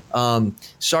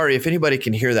 sorry, if anybody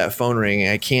can hear that phone ringing,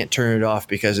 I can't turn it off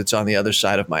because it's on the other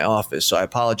side of my office. So I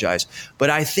apologize. But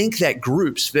I think that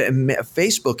groups,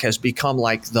 Facebook has become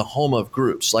like the home of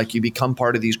groups, like you become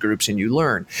part of these groups and you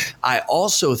learn. I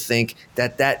also think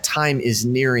that time is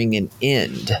nearing an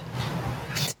end.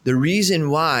 The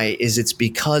reason why is it's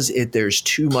because there's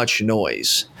too much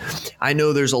noise. I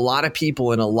know there's a lot of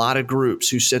people in a lot of groups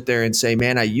who sit there and say,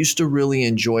 man, I used to really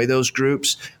enjoy those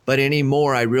groups, but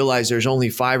anymore I realize there's only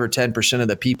 5 or 10% of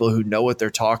the people who know what they're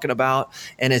talking about.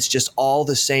 And it's just all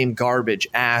the same garbage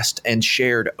asked and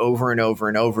shared over and over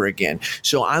and over again.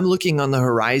 So I'm looking on the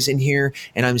horizon here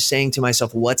and I'm saying to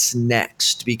myself, what's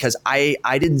next? Because I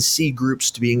didn't see groups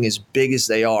being as big as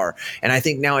they are. And I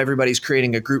think now everybody's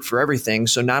creating a group for everything.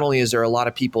 So not only is there a lot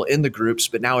of people in the groups,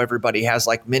 but now everybody has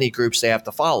like mini groups they have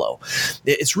to follow.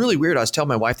 It's really weird. I was telling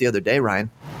my wife the other day,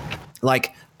 Ryan,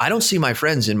 like I don't see my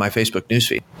friends in my Facebook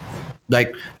newsfeed.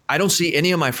 Like I don't see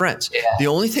any of my friends. Yeah. The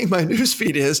only thing my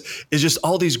newsfeed is just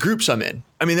all these groups I'm in.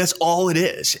 I mean, that's all it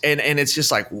is. And it's just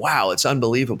like, wow, it's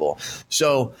unbelievable.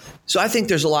 So I think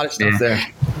there's a lot of stuff there.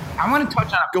 I want to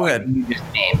touch on a point you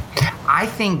just made. I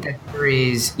think that there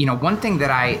is, one thing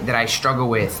that I struggle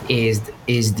with is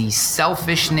the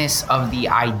selfishness of the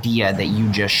idea that you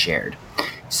just shared.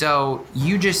 So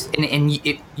you just,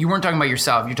 you weren't talking about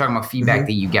yourself. You're talking about feedback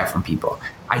that you get from people.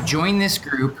 I joined this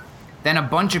group, then a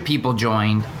bunch of people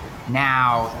joined.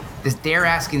 Now they're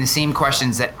asking the same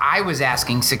questions that I was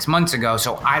asking 6 months ago.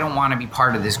 So I don't want to be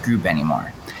part of this group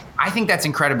anymore. I think that's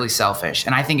incredibly selfish.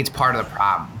 And I think it's part of the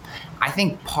problem. I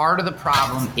think part of the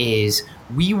problem is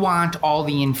we want all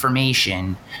the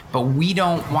information, but we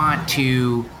don't want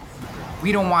to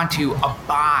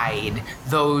abide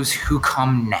those who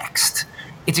come next.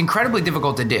 It's incredibly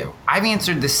difficult to do. I've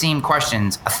answered the same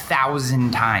questions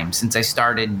 1,000 times since I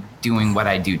started doing what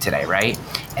I do today, right?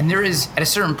 And there is, at a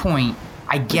certain point,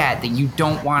 I get that you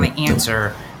don't want to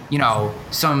answer,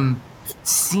 some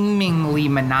seemingly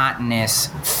monotonous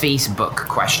Facebook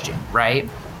question, right?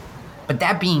 But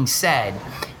that being said,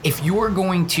 if you're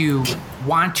going to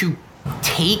want to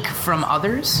take from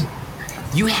others,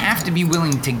 you have to be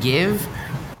willing to give.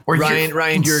 Or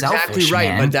Ryan, you're exactly right,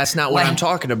 man. But that's not what I'm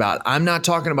talking about. I'm not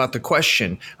talking about the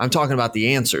question. I'm talking about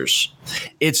the answers.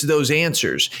 It's those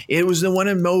answers. It was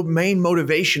the main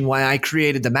motivation why I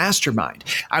created the mastermind.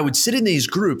 I would sit in these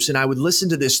groups and I would listen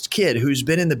to this kid who's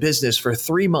been in the business for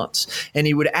 3 months, and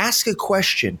he would ask a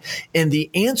question, and the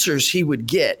answers he would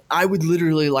get, I would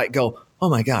literally go, oh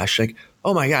my gosh,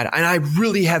 oh my God. And I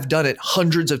really have done it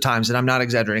hundreds of times, and I'm not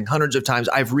exaggerating, hundreds of times.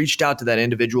 I've reached out to that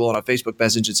individual on a Facebook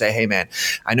message and say, hey man,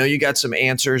 I know you got some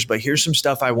answers, but here's some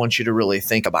stuff I want you to really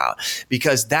think about.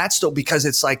 Because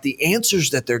it's like the answers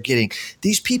that they're getting,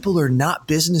 these people are not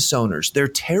business owners. They're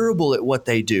terrible at what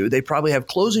they do. They probably have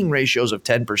closing ratios of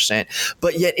 10%,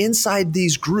 but yet inside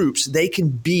these groups, they can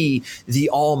be the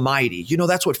almighty.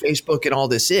 That's what Facebook and all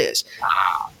this is.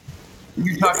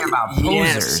 You're talking about posers.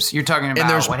 Yes. You're talking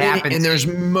about what happens. And dude,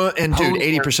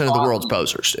 80% of the world's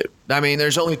posers, dude. I mean,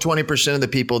 there's only 20% of the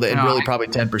people that, and really probably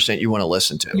 10% you want to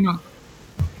listen to.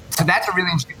 So that's a really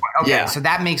interesting point. Okay, so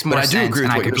that makes more sense. But I do agree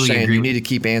with what you're saying. You need to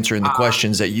keep answering the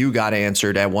questions that you got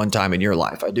answered at one time in your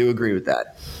life. I do agree with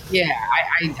that. Yeah,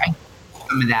 I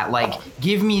some of that.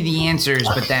 Give me the answers,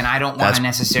 but then I don't want to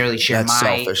necessarily share my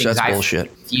selfish. things. That's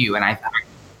bullshit. With you, and that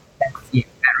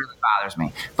really bothers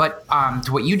me. But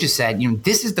to what you just said,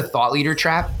 this is the thought leader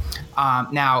trap.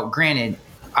 Now, granted,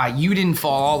 you didn't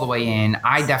fall all the way in.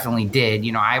 I definitely did.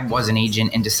 I was an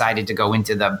agent and decided to go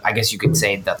into the, I guess you could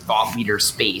say, the thought leader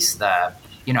space, the,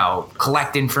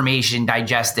 collect information,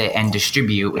 digest it, and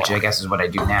distribute, which I guess is what I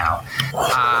do now.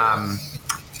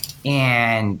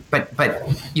 But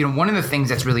one of the things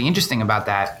that's really interesting about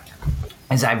that,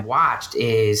 as I've watched,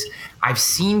 is I've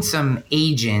seen some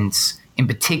agents in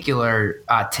particular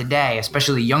today,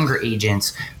 especially younger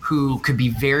agents who could be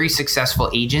very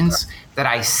successful agents, that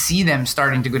I see them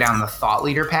starting to go down the thought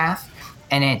leader path.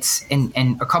 And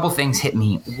and a couple things hit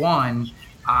me. One,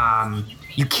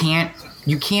 you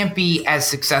can't be as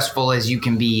successful as you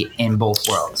can be in both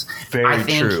worlds. I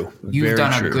think true. You've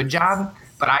done a good job,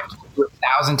 but I've told you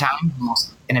 1,000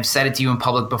 times and have said it to you in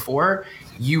public before,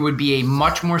 you would be a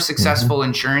much more successful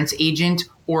insurance agent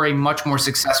or a much more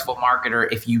successful marketer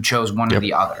if you chose one or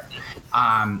the other.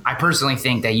 I personally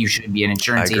think that you should be an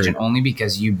insurance agent only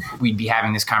because we'd be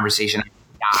having this conversation.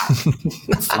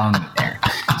 Flown you there.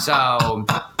 So,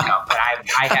 but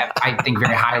I think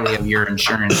very highly of your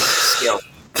insurance skills.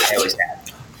 I always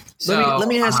have. So, let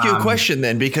me ask you a question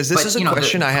then, because this is a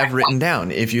question I have written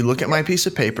down. If you look at my piece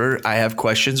of paper, I have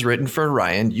questions written for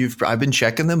Ryan. I've been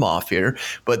checking them off here,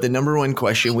 but the number one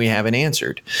question we haven't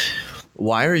answered.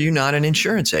 Why are you not an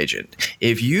insurance agent?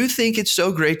 If you think it's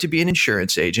so great to be an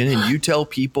insurance agent and you tell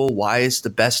people why it's the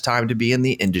best time to be in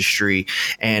the industry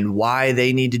and why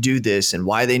they need to do this and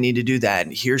why they need to do that,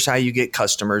 and here's how you get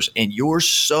customers, and you're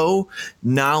so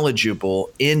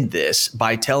knowledgeable in this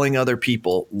by telling other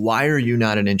people, why are you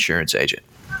not an insurance agent?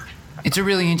 It's a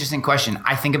really interesting question.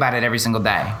 I think about it every single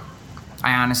day.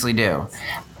 I honestly do.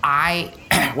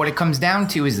 What it comes down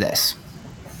to is this.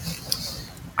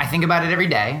 I think about it every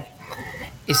day.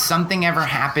 If something ever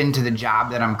happened to the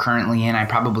job that I'm currently in, I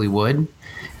probably would.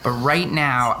 But right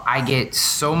now, I get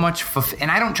so much,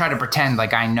 and I don't try to pretend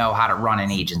like I know how to run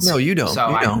an agency. No, you don't. So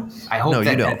I hope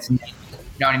that's, you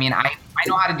know what I mean? I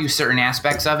know how to do certain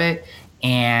aspects of it.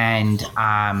 And,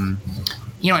 and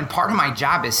part of my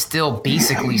job is still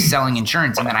basically selling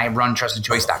insurance. And then I run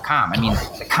trustedchoice.com. I mean,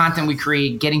 the content we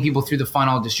create, getting people through the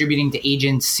funnel, distributing to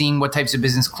agents, seeing what types of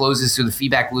business closes through the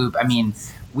feedback loop. I mean,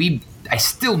 I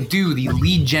still do the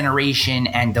lead generation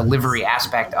and delivery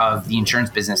aspect of the insurance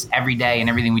business every day, and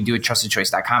everything we do at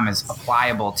trustedchoice.com is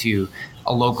applicable to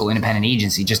a local independent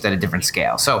agency, just at a different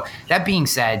scale. So that being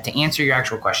said, to answer your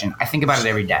actual question, I think about it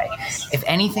every day. If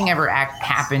anything ever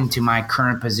happened to my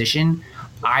current position,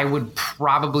 I would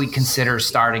probably consider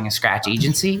starting a scratch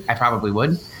agency. I probably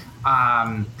would.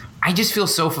 I just feel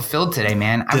so fulfilled today,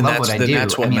 man. I love what I do.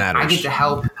 That's what matters. I get to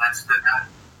help.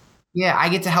 Yeah, I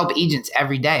get to help agents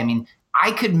every day. I mean,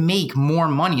 I could make more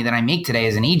money than I make today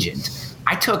as an agent.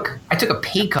 I took a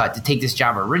pay cut to take this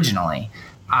job originally.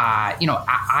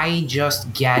 I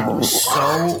just get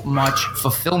so much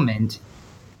fulfillment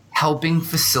helping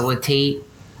facilitate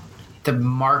the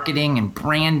marketing and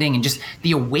branding and just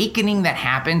the awakening that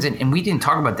happens. And we didn't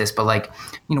talk about this, but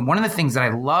one of the things that I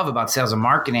love about sales and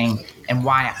marketing and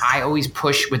why I always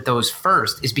push with those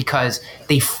first is because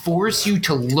they force you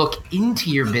to look into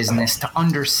your business to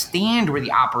understand where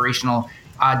the operational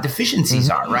deficiencies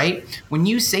are, right? When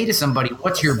you say to somebody,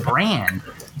 what's your brand?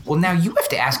 Well, now you have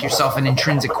to ask yourself an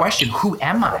intrinsic question. Who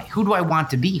am I? Who do I want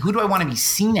to be? Who do I want to be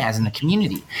seen as in the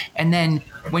community? And then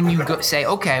when you say,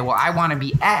 okay, well, I want to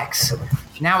be X,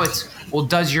 now it's, well,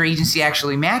 does your agency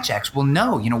actually match X? Well,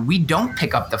 no, we don't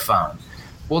pick up the phone.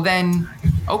 Well, then,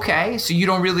 okay, so you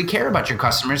don't really care about your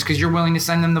customers because you're willing to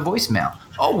send them the voicemail.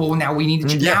 Oh, well, now we need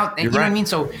to now. You know what I mean?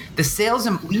 So the sales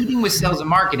and leading with sales and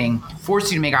marketing force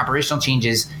you to make operational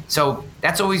changes. So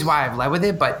that's always why I've led with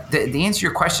it. But the answer to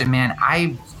your question, man,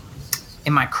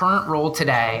 in my current role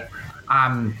today,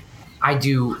 I'm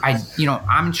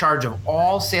in charge of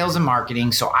all sales and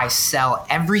marketing. So I sell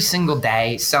every single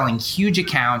day, selling huge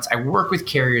accounts. I work with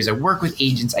carriers. I work with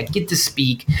agents. I get to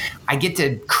speak. I get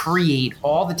to create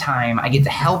all the time. I get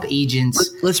to help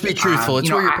agents. Let's be truthful.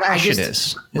 It's where your passion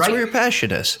is. It's where your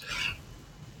passion is.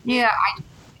 Yeah.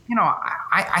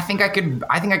 I think I could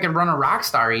run a rock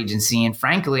star agency, and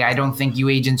frankly, I don't think you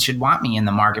agents should want me in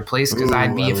the marketplace because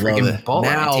I'd be a freaking bull.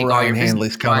 Now take Ryan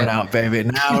Hanley's coming out, baby.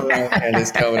 Now Ryan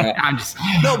Hanley's coming out.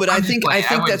 I think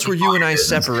that's where you and I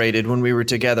separated when we were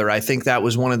together. I think that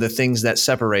was one of the things that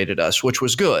separated us, which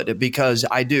was good because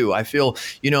I feel,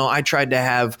 I tried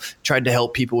to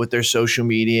help people with their social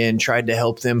media and tried to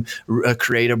help them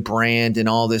create a brand and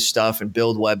all this stuff and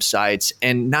build websites.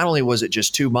 And not only was it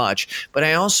just too much, but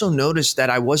I also noticed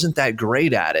that I wasn't that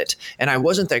great at it. And I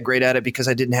wasn't that great at it because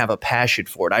I didn't have a passion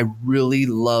for it. I really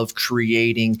love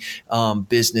creating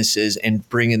businesses and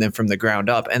bringing them from the ground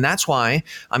up. And that's why,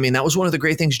 that was one of the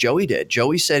great things Joey did.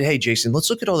 Joey said, hey, Jason, let's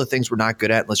look at all the things we're not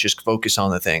good at. Let's just focus on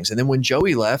the things. And then when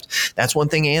Joey left, that's one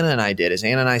thing Anna and I did is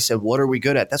Anna and I said, what are we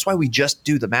good at? That's why we just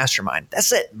do the mastermind.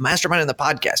 That's it. Mastermind and the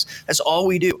podcast. That's all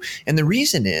we do. And the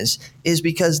reason is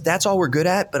because that's all we're good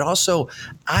at. But also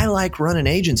I like running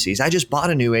agencies. I just bought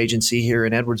a new agency here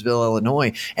in Edwardsville,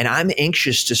 Illinois, and I'm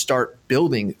anxious to start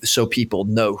building so people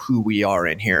know who we are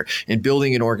in here and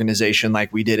building an organization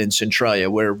like we did in Centralia,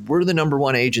 where we're the number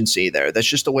one agency there. That's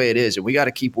just the way it is. And we got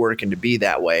to keep working to be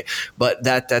that way. But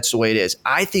that's the way it is.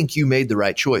 I think you made the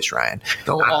right choice, Ryan.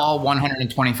 So all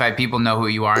 125 people know who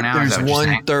you are now? There's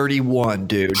 131,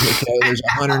 dude. Okay? There's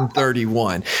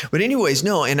 131. But anyways,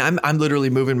 no, and I'm literally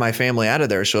moving my family out of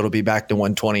there. So it'll be back to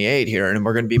 128 here. And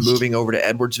we're going to be moving over to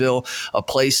Edwardsville, a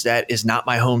place that is not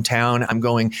my hometown. I'm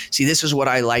going, see, this is what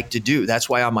I like to do. That's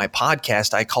why on my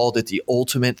podcast, I called it the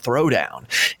ultimate throwdown.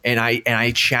 And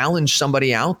I challenge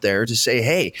somebody out there to say,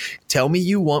 hey, tell me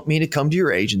you want me to come to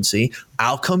your agency.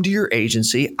 I'll come to your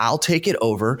agency. I'll take it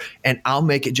over and I'll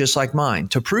make it just like mine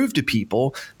to prove to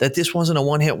people that this wasn't a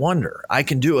one-hit wonder. I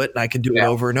can do it and I can do it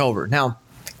over and over. Now,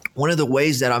 one of the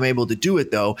ways that I'm able to do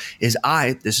it, though, is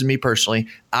this is me personally,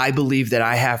 I believe that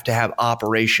I have to have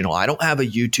operational. I don't have a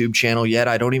YouTube channel yet.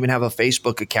 I don't even have a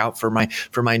Facebook account for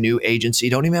my new agency.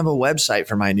 Don't even have a website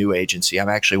for my new agency. I'm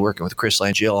actually working with Chris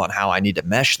Langill on how I need to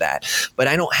mesh that. But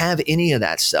I don't have any of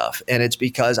that stuff. And it's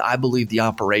because I believe the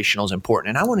operational is important.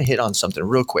 And I want to hit on something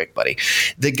real quick, buddy.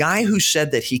 The guy who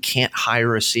said that he can't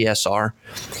hire a CSR,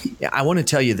 I want to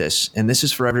tell you this, and this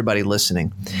is for everybody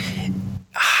listening.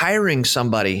 Hiring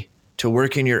somebody to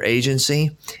work in your agency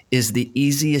is the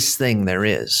easiest thing there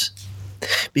is.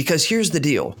 Because here's the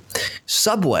deal.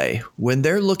 Subway, when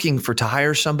they're looking to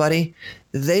hire somebody,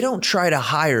 they don't try to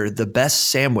hire the best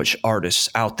sandwich artists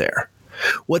out there.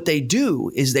 What they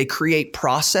do is they create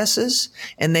processes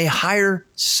and they hire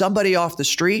somebody off the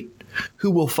street who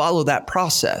will follow that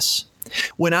process.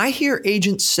 When I hear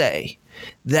agents say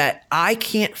that I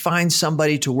can't find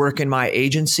somebody to work in my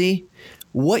agency,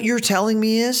 what you're telling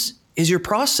me is your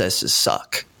processes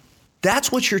suck.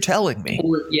 That's what you're telling me.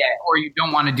 Or you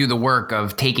don't want to do the work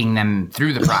of taking them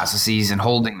through the processes and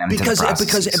holding them to the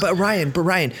processes. But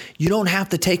Ryan, you don't have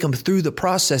to take them through the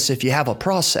process if you have a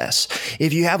process.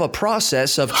 If you have a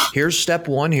process of here's step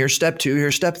 1, here's step 2,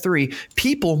 here's step 3,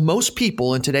 most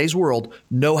people in today's world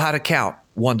know how to count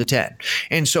 1 to 10.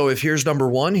 And so if here's number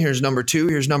 1, here's number 2,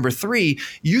 here's number 3,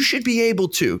 you should be able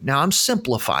to, now I'm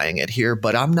simplifying it here,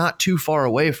 but I'm not too far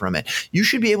away from it. You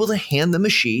should be able to hand them a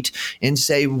sheet and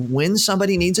say, when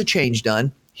somebody needs a change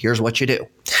done, here's what you do.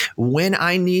 When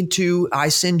I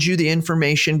send you the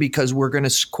information because we're going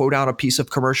to quote out a piece of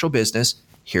commercial business,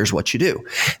 here's what you do.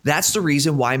 That's the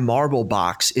reason why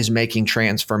MarbleBox is making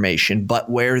transformation, but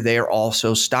where they're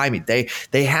also stymied.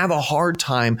 They have a hard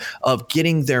time of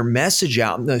getting their message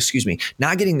out.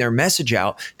 Not getting their message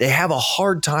out. They have a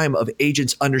hard time of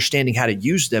agents understanding how to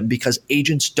use them because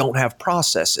agents don't have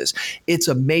processes. It's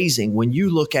amazing when you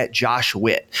look at Josh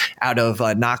Witt out of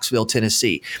Knoxville,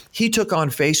 Tennessee. He took on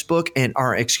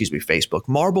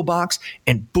MarbleBox,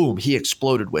 and boom, he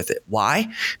exploded with it.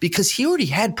 Why? Because he already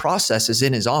had processes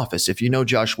in his office. If you know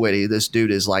Josh Witt, this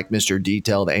dude is like Mr.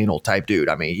 Detailed anal type dude.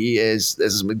 I mean,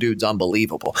 this dude's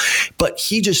unbelievable. But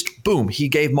he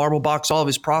gave MarbleBox all of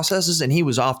his processes and he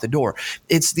was off the door.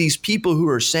 It's these people who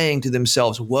are saying to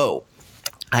themselves, whoa,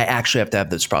 I actually have to have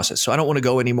this process. So I don't want to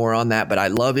go any more on that, but I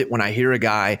love it when I hear a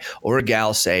guy or a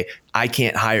gal say, I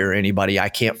can't hire anybody. I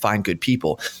can't find good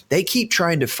people. They keep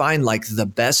trying to find like the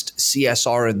best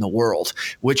CSR in the world,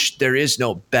 which there is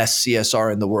no best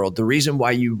CSR in the world. The reason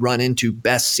why you run into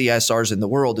best CSRs in the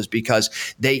world is because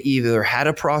they either had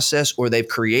a process or they've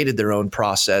created their own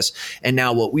process. And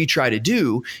now what we try to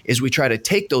do is we try to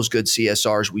take those good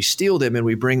CSRs, we steal them and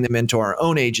we bring them into our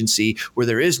own agency where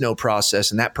there is no process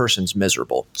and that person's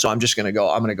miserable. So I'm going to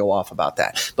go off about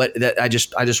that. But I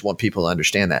just want people to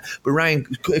understand that. But Ryan,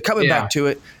 coming back to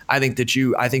it, I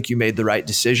think you made the right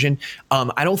decision.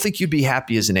 I don't think you'd be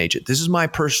happy as an agent. This is my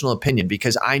personal opinion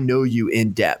because I know you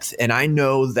in depth and I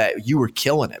know that you were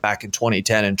killing it back in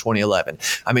 2010 and 2011.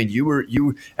 I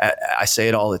mean, I say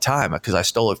it all the time because I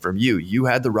stole it from you. You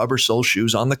had the rubber sole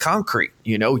shoes on the concrete.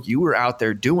 You were out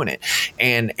there doing it.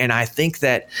 And I think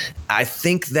that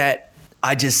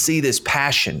I just see this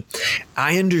passion.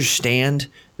 I understand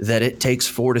that it takes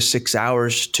 4 to 6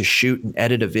 hours to shoot and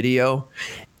edit a video.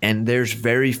 And there's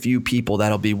very few people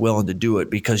that'll be willing to do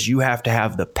it because you have to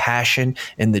have the passion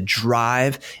and the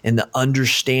drive and the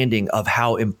understanding of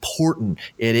how important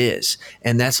it is.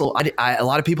 And that's a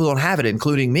lot of people don't have it,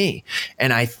 including me.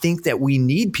 And I think that we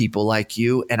need people like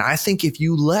you. And I think if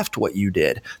you left what you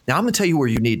did, now I'm going to tell you where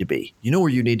you need to be. You know where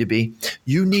you need to be?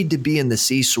 You need to be in the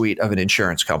C-suite of an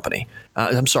insurance company.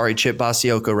 I'm sorry, Chip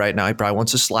Basioko right now. He probably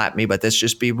wants to slap me, but let's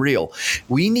just be real.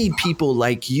 We need people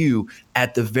like you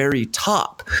at the very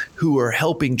top who are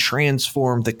helping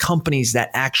transform the companies that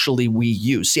actually we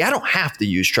use. See, I don't have to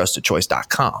use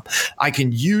trustedchoice.com. I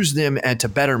can use them to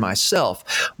better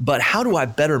myself. But how do I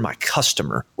better my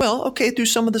customer? Well, okay, through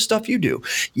some of the stuff you do.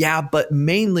 Yeah, but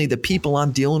mainly the people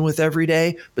I'm dealing with every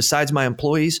day, besides my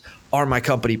employees, are my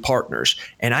company partners.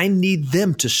 And I need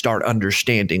them to start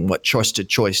understanding what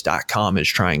trustedchoice.com is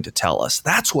trying to tell us.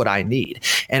 That's what I need.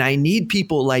 And I need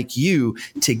people like you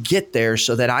to get there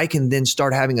so that I can then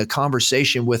start having a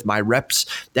conversation with my reps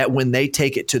that when they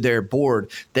take it to their board,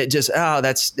 that just,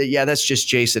 that's just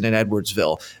Jason in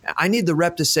Edwardsville. I need the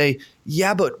rep to say,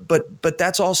 yeah, but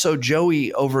that's also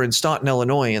Joey over in Staunton,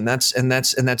 Illinois, and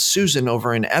that's Susan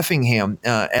over in Effingham,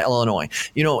 Illinois.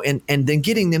 And then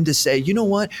getting them to say, you know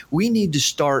what, we need to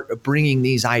start bringing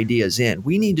these ideas in.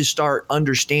 We need to start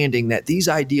understanding that these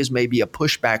ideas may be a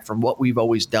pushback from what we've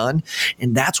always done,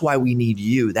 and that's why we need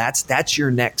you. That's your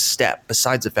next step.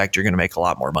 Besides the fact you're going to make a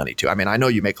lot more money too. I mean, I know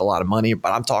you make a lot of money,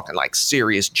 but I'm talking like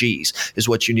serious G's is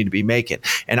what you need to be making.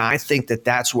 And I think that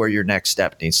that's where your next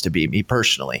step needs to be. Me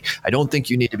personally, I don't think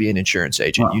you need to be an insurance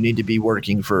agent. Wow. You need to be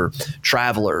working for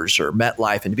Travelers or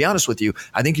MetLife. And to be honest with you,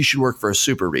 I think you should work for a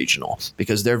super regional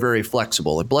because they're very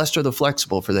flexible. And blessed are the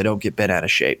flexible, for they don't get bent out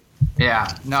of shape.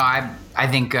 Yeah. No, I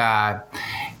think,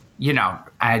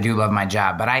 I do love my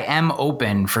job, but I am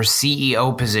open for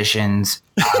CEO positions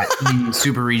in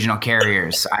super regional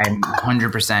carriers. I'm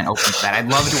 100% open to that. I'd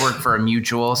love to work for a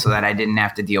mutual so that I didn't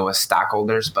have to deal with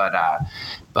stockholders, but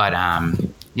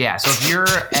yeah. So if you're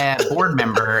a board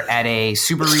member at a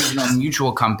super regional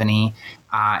mutual company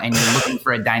and you're looking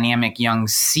for a dynamic young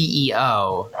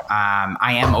CEO,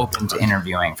 I am open to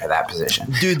interviewing for that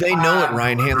position. Dude, they know it,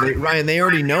 Ryan Hanley. Ryan, they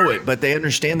already know it, but they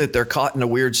understand that they're caught in a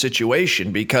weird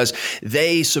situation because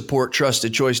they support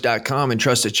TrustedChoice.com and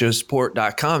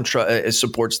TrustedChoiceSupport.com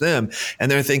supports them. And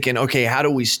they're thinking, okay, how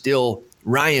do we still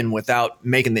Ryan without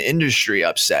making the industry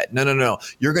upset? No.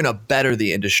 You're going to better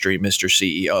the industry, Mr.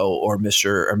 CEO or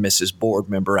Mr. or Mrs. board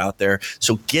member out there.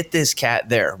 So get this cat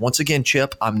there. Once again,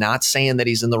 Chip, I'm not saying that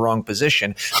he's in the wrong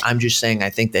position. I'm just saying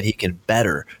I think that he can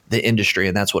better the industry,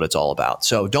 and that's what it's all about.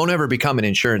 So don't ever become an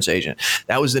insurance agent.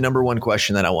 That was the number one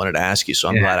question that I wanted to ask you. So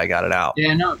I'm glad I got it out.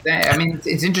 Yeah, no, I mean,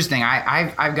 it's interesting.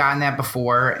 I've gotten that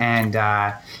before, and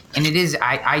it is.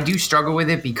 I do struggle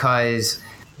with it because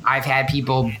I've had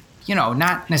people,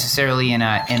 not necessarily in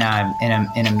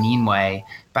a mean way,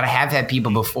 but I have had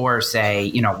people before say,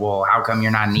 well, how come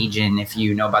you're not an agent if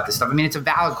you know about this stuff? I mean, it's a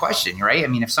valid question, right? I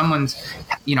mean, if someone's,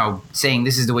 saying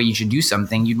this is the way you should do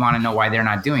something, you'd want to know why they're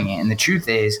not doing it. And the truth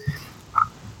is,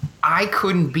 I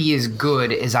couldn't be as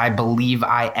good as I believe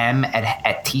I am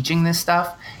at teaching this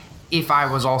stuff if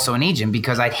I was also an agent,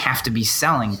 because I'd have to be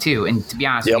selling too. And to be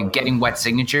honest with you, getting wet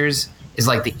signatures is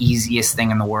like the easiest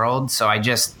thing in the world. So I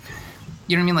just,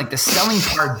 you know what I mean? Like the selling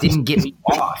part didn't get me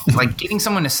off. Like getting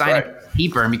someone to sign a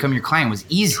paper and become your client was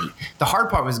easy. The hard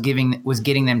part was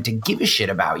getting them to give a shit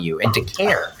about you and to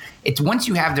care. It's once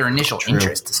you have their initial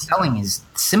interest, the selling is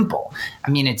simple.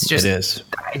 I mean, it just is.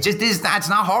 That's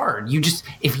not hard.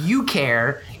 If you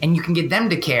care and you can get them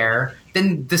to care,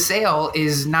 then the sale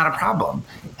is not a problem.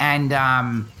 And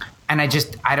that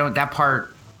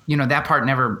part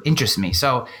never interests me.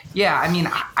 So yeah, I mean,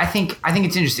 I think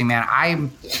it's interesting, man. I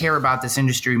care about this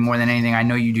industry more than anything. I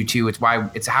know you do too.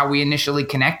 It's how we initially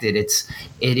connected.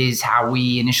 It is how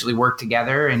we initially worked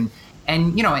together, and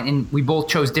we both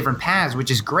chose different paths, which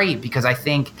is great because I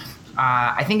think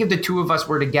if the two of us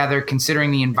were together,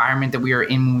 considering the environment that we were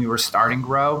in when we were starting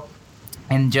Grow,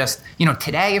 and just,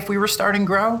 today, if we were starting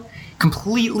Grow,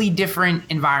 completely different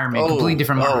environment, completely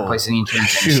different marketplace in the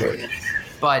insurance industry.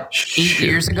 But 8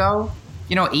 years ago,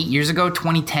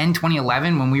 2010,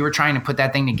 2011, when we were trying to put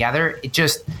that thing together, it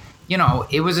just,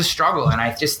 it was a struggle. And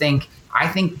I think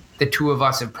the two of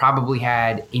us have probably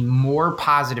had a more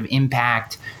positive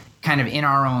impact kind of in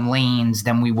our own lanes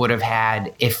than we would have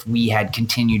had if we had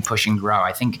continued pushing Grow.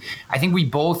 I think we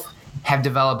both have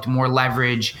developed more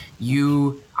leverage.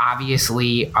 You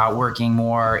obviously are working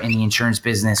more in the insurance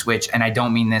business, and I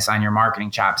don't mean this on your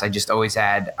marketing chops. I just always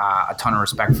had a ton of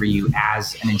respect for you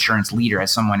as an insurance leader,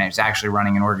 as someone who's actually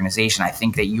running an organization. I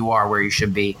think that you are where you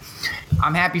should be.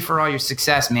 I'm happy for all your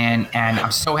success, man. And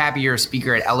I'm so happy you're a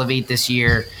speaker at Elevate this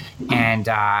year. And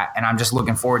I'm just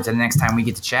looking forward to the next time we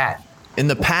get to chat. In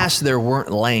the past, there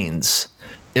weren't lanes.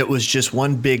 It was just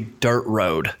one big dirt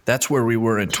road. That's where we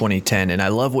were in 2010. And I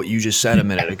love what you just said a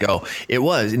minute ago. It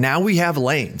was. Now we have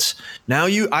lanes. Now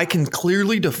I can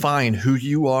clearly define who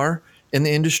you are in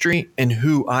the industry and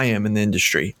who I am in the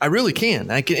industry. I really can.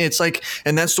 It's like,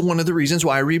 and that's one of the reasons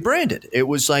why I rebranded. It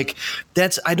was like,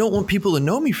 I don't want people to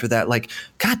know me for that. Like,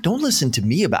 God, don't listen to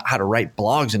me about how to write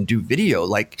blogs and do video.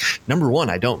 Like, number one,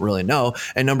 I don't really know.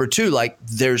 And number two, like,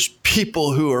 there's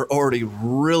people who are already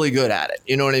really good at it.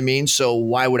 You know what I mean? So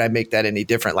why would I make that any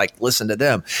different? Like, listen to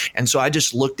them. And so I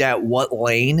just looked at what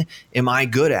lane am I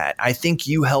good at? I think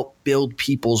you help build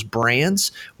people's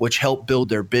brands, which help build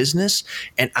their business.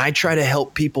 And I try to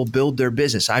help people build their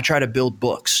business. I try to build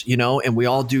books, and we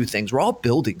all do things. We're all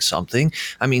building something.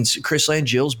 I mean, Chris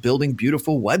Langill's building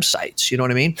beautiful websites. You know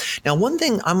what I mean? Now, one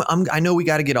thing I know we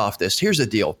got to get off this. Here's the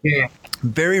deal. Yeah.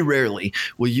 Very rarely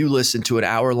will you listen to an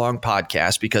hour-long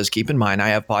podcast, because keep in mind, I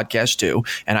have podcasts too,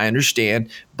 and I understand.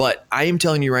 But I am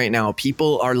telling you right now,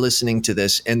 people are listening to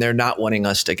this and they're not wanting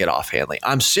us to get off, Hanley.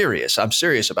 I'm serious. I'm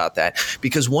serious about that,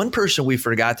 because one person we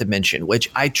forgot to mention,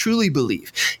 which I truly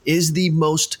believe is the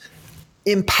most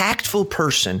impactful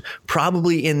person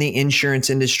probably in the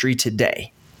insurance industry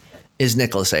today, is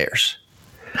Nicholas Ayers.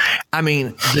 I mean,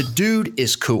 the dude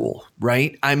is cool,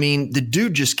 right? I mean, the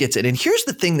dude just gets it. And here's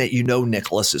the thing that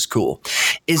Nicholas is cool,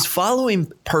 is follow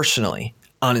him personally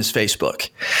on his Facebook.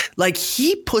 Like,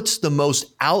 he puts the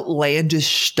most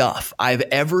outlandish stuff I've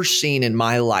ever seen in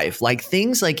my life. Like,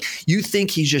 things like you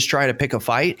think he's just trying to pick a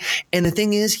fight. And the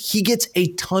thing is, he gets a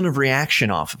ton of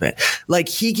reaction off of it. Like,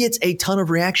 he gets a ton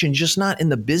of reaction, just not in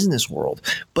the business world,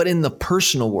 but in the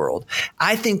personal world.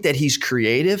 I think that he's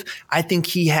creative. I think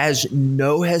he has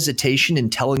no hesitation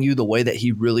in telling you the way that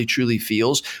he really truly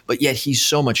feels, but yet he's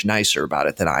so much nicer about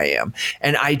it than I am.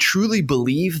 And I truly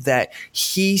believe that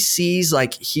he sees,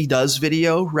 like, he does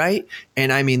video, right?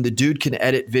 And I mean, the dude can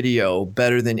edit video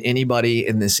better than anybody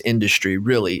in this industry,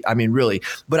 really. I mean, really.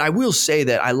 But I will say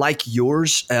that I like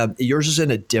yours. Yours is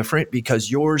in a different, because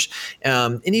yours,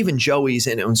 and even Joey's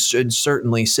and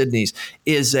certainly Sydney's,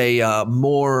 is a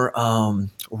more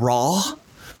raw,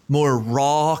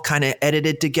 kind of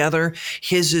edited together.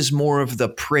 His is more of the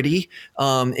pretty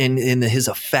in his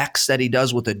effects that he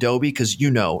does with Adobe, because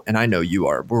and I know you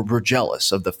are, we're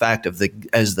jealous of the fact of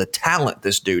the talent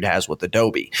this dude has with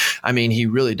Adobe. I mean, he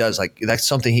really does. Like, that's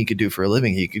something he could do for a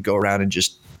living. He could go around and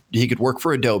he could work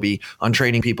for Adobe on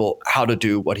training people how to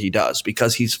do what he does,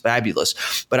 because he's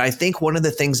fabulous. But I think one of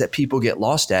the things that people get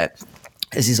lost at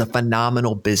is he's a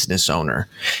phenomenal business owner.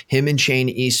 Him and Shane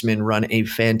Eastman run a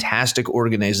fantastic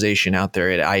organization out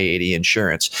there at I-80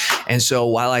 Insurance. And so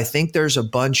while I think there's a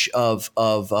bunch of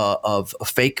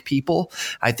fake people,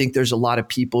 I think there's a lot of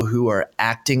people who are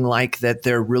acting like that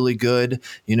they're really good,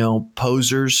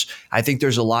 posers. I think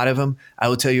there's a lot of them. I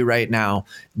will tell you right now,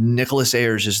 Nicholas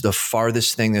Ayers is the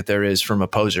farthest thing that there is from a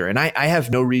poser. And I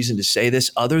have no reason to say this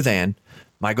other than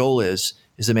my goal is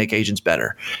to make agents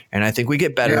better. And I think we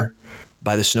get better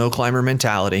by the snow climber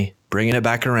mentality, bringing it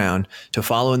back around to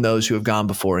following those who have gone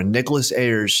before. And Nicholas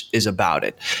Ayers is about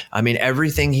it. I mean,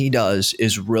 everything he does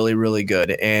is really, really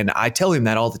good. And I tell him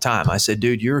that all the time. I said,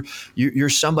 dude, you're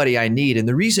somebody I need. And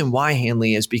the reason why,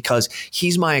 Hanley, is because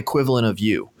he's my equivalent of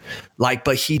you. Like,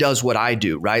 but he does what I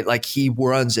do, right? Like, he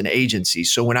runs an agency.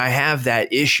 So when I have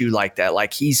that issue like that,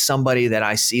 like, he's somebody that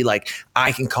I see, like,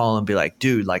 I can call and be like,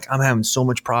 dude, like, I'm having so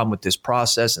much problem with this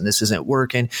process and this isn't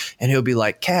working. And he'll be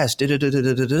like, Cass,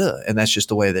 da-da-da-da-da-da-da. And that's just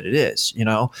the way that it is,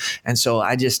 And so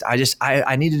I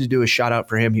needed to do a shout out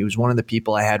for him. He was one of the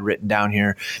people I had written down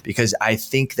here because I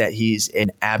think that he's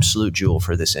an absolute jewel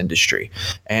for this industry.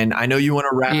 And I know you want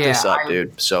to wrap this up,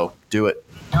 dude. So do it.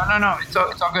 No. It's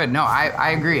all good. No,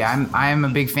 I agree. I'm a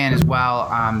big fan as well.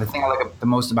 The thing I like the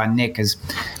most about Nick is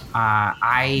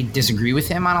I disagree with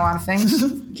him on a lot of things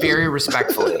very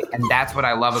respectfully, and that's what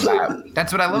I love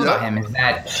about him is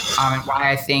that and why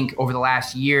I think over the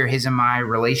last year his and my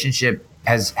relationship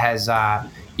has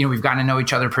we've gotten to know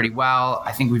each other pretty well.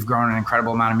 I think we've grown an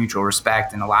incredible amount of mutual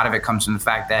respect, and a lot of it comes from the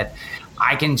fact that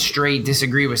I can straight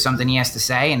disagree with something he has to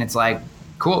say, and it's like,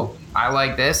 cool, I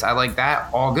like this, I like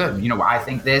that, all good. I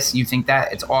think this, you think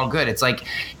that, it's all good. It's like,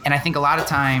 and I think a lot of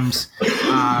times,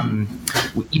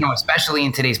 especially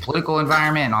in today's political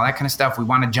environment and all that kind of stuff, we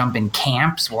want to jump in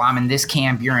camps. Well, I'm in this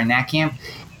camp, you're in that camp.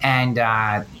 And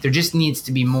there just needs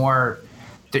to be more,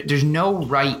 there's no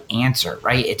right answer,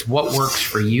 right? It's what works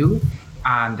for you.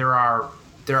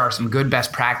 There are some good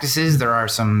best practices. There are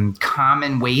some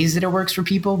common ways that it works for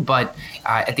people. But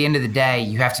at the end of the day,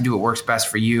 you have to do what works best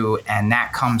for you. And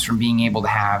that comes from being able to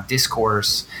have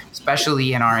discourse,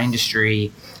 especially in our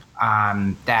industry,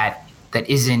 that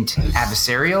isn't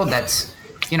adversarial. That's,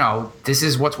 this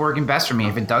is what's working best for me.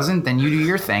 If it doesn't, then you do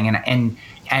your thing. And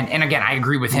again, I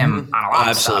agree with him on a lot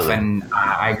of stuff. And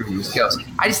I agree with his skills.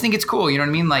 I just think it's cool. You know what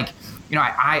I mean? Like,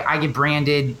 I get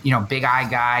branded, Big Eye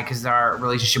guy because of our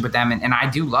relationship with them. And I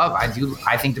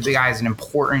think the Big Eye is an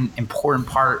important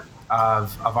part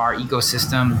of our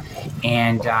ecosystem.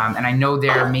 And I know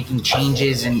they're making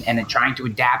changes and trying to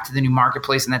adapt to the new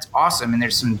marketplace. And that's awesome. And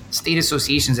there's some state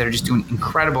associations that are just doing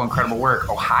incredible work.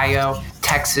 Ohio,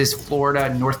 Texas,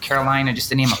 Florida, North Carolina, just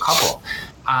to name a couple.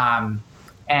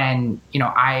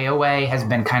 IOA has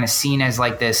been kind of seen as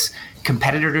like this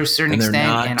competitor to a certain extent.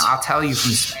 Not. And I'll tell you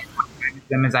from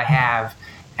them as I have,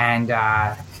 and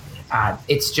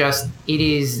it's just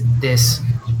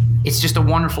a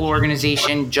wonderful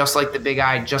organization, just like the Big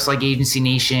Eye, just like Agency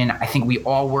Nation. I think we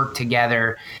all work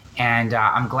together, and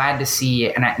I'm glad to see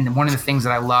it. And one of the things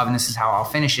that I love, and this is how I'll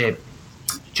finish it,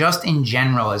 just in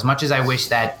general, as much as I wish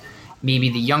that maybe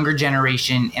the younger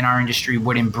generation in our industry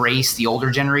would embrace the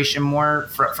older generation more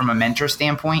from a mentor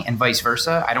standpoint, and vice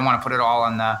versa. I don't want to put it all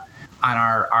on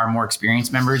our more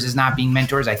experienced members as not being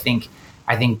mentors. I think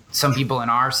some people on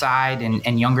our side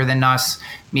and younger than us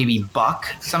maybe buck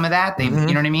some of that. They, you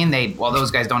know what I mean?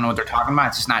 Those guys don't know what they're talking about.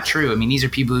 It's just not true. I mean, these are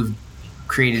people who've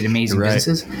created amazing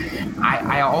businesses.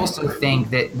 I also think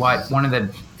that one of the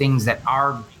things that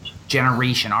our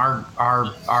generation,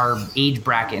 our age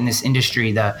bracket in this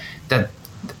industry, the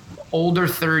older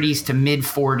 30s to mid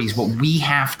 40s, what we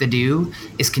have to do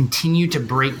is continue to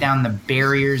break down the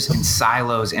barriers and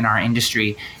silos in our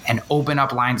industry and open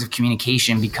up lines of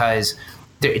communication, because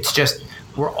it's just,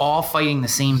 we're all fighting the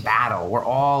same battle. We're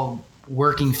all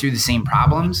working through the same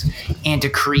problems, and to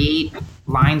create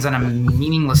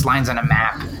meaningless lines on a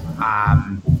map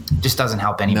just doesn't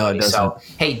help anybody. No, it doesn't. So,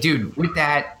 hey, dude, with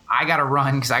that, I got to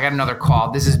run because I got another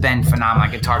call. This has been phenomenal.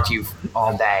 I could talk to you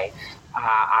all day.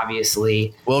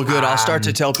 Obviously. Well, good. I'll start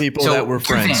to tell people that we're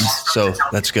friends. So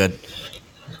that's good.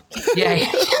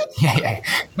 Yeah.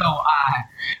 So,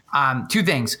 two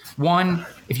things. One,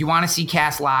 if you want to see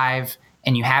Cass live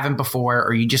and you haven't before,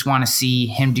 or you just want to see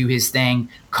him do his thing,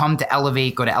 come to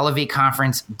Elevate. Go to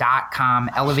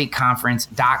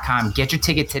elevateconference.com, get your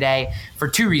ticket today for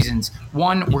two reasons.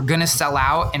 One, we're going to sell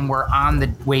out, and we're on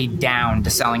the way down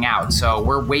to selling out. So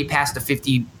we're way past the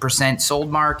 50% sold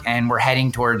mark, and we're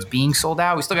heading towards being sold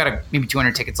out. We still got maybe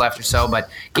 200 tickets left or so, but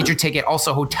get your ticket.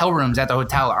 Also, hotel rooms at the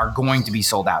hotel are going to be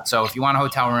sold out. So if you want a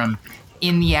hotel room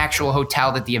in the actual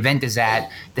hotel that the event is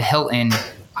at, the Hilton,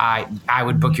 I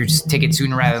would book your ticket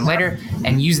sooner rather than later,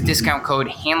 and use the discount code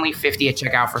Hanley50 at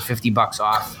checkout for $50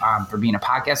 off for being a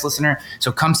podcast listener.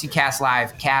 So come see Cass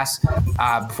live. Cass,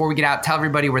 before we get out, tell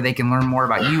everybody where they can learn more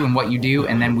about you and what you do,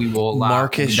 and then we will.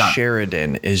 Marcus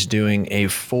Sheridan is doing a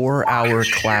 4-hour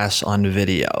class on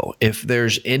video. If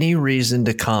there's any reason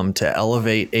to come to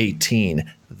Elevate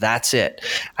 18, that's it.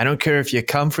 I don't care if you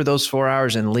come for those 4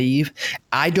 hours and leave.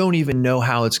 I don't even know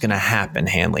how it's going to happen,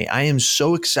 Hanley. I am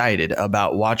so excited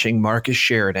about watching Marcus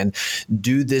Sheridan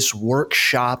do this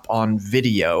workshop on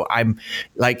video. I'm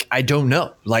like, I don't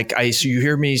know. So you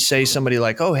hear me say somebody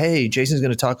like, oh, hey, Jason's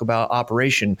going to talk about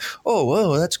operation.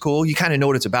 Oh, that's cool. You kind of know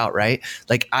what it's about, right?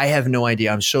 Like, I have no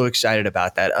idea. I'm so excited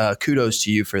about that. Kudos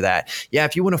to you for that. Yeah,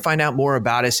 if you want to find out more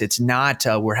about us, it's not,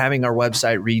 we're having our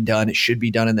website redone. It should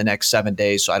be done in the next 7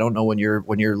 days. So I don't know when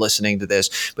you're listening to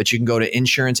this, but you can go to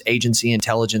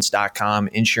insuranceagencyintelligence.com,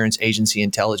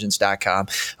 insuranceagencyintelligence.com.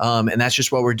 And that's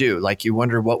just what we do. Like, you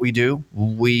wonder what we do.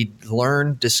 We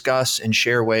learn, discuss, and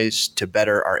share ways to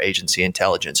better our agency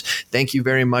intelligence. Thank you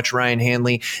very much, Ryan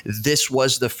Hanley. This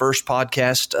was the first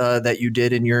podcast that you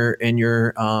did in your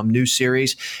new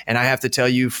series. And I have to tell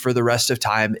you, for the rest of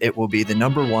time, it will be the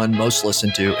number one most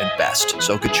listened to and best.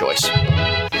 So good choice.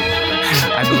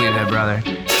 I believe that, brother.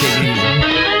 Take it easy.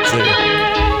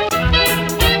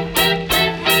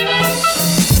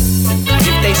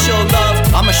 If they show love,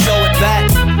 I'ma show it back.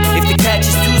 If the catch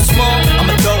is too small,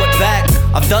 I'ma throw it back.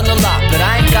 I've done a lot, but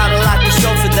I ain't got a lot to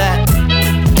show for that.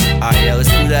 Alright, yeah,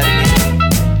 let's do that again.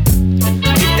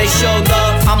 If they show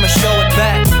love, I'ma show it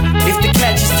back. If the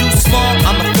catch is too small,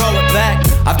 I'ma throw it back.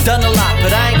 I've done a lot,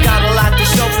 but I ain't got a lot to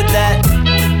show for that.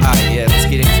 Alright, yeah, let's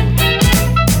get into it.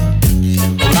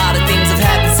 A lot of things have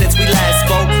happened since we last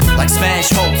spoke. Like smash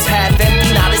hopes, half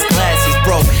empty, now this glass is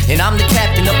broke. And I'm the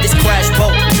captain of this crash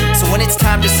boat. So when it's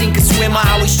time to sink or swim, I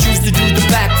always choose to do the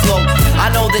backflow. I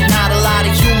know that not a lot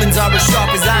of humans are as sharp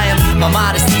as I am. My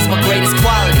modesty's my greatest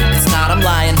quality, it's not, I'm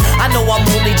lying. I know I'm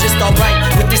only just alright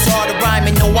with this art of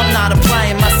rhyming. No, I'm not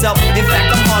applying myself, in fact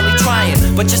I'm hardly trying.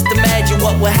 But just imagine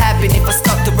what would happen if I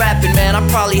stuck to rapping, man. I'd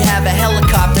probably have a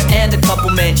helicopter and a couple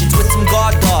mansions with some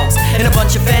guard dogs and a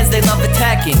bunch of fans they love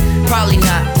attacking. Probably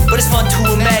not, but it's fun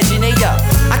to imagine. Hey yo,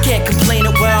 I can't complain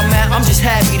at where I'm at, I'm just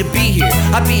happy to be here.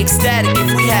 I'd be ecstatic if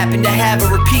we happen to have a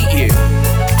repeat here.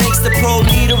 Thanks to Pro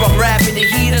Leader, I'm rapping the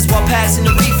heaters while passing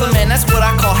the reefer, man, that's what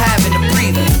I call having a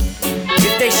breather.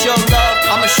 If they show love,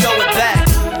 I'ma show it back.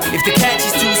 If the catch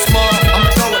is too small, I'ma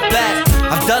throw it back.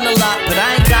 I've done a lot, but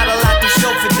I ain't got a lot to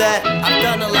show for that. I've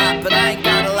done a lot, but I ain't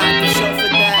got a lot to show for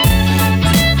that.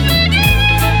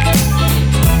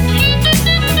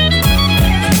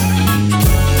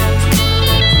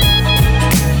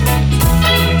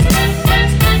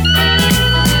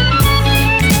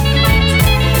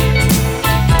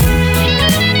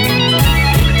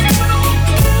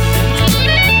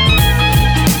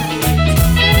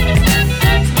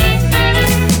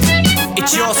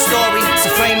 It's your story,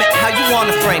 so frame it how you wanna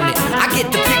frame it. I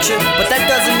get the picture, but that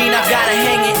doesn't mean I've gotta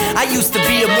hang it. I used to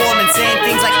be a Mormon saying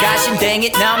things like gosh and dang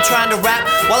it. Now I'm trying to rap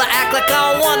while I act like I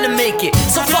don't wanna make it.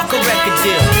 So fuck a record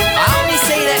deal. I only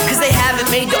say that cause they haven't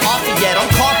made the offer yet. I'm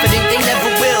confident they never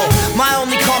will. My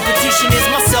only competition is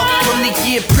myself from the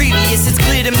year previous. It's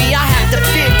clear to me I have to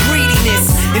fear greediness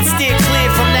and steer clear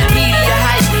from that media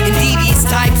hype and devious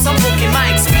types. I'm booking my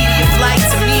Expedia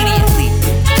flights immediately.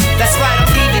 That's right, I'm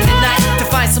leaving tonight to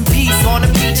find some peace on the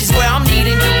beaches where I'm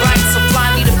needing to write. So fly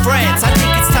me to France, I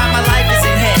think it's time my life is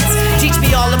enhanced. Teach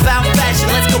me all about fashion,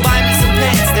 let's go buy me some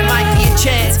pants. There might be a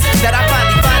chance that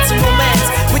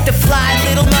fly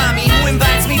little mommy who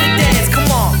invites me to dance.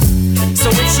 Come on. So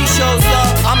if she shows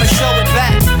love, I'ma show it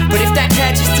back. But if that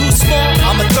catch is too small,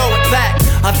 I'ma throw it back.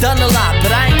 I've done a lot,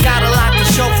 but I ain't got a lot to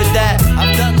show for that.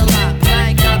 I've done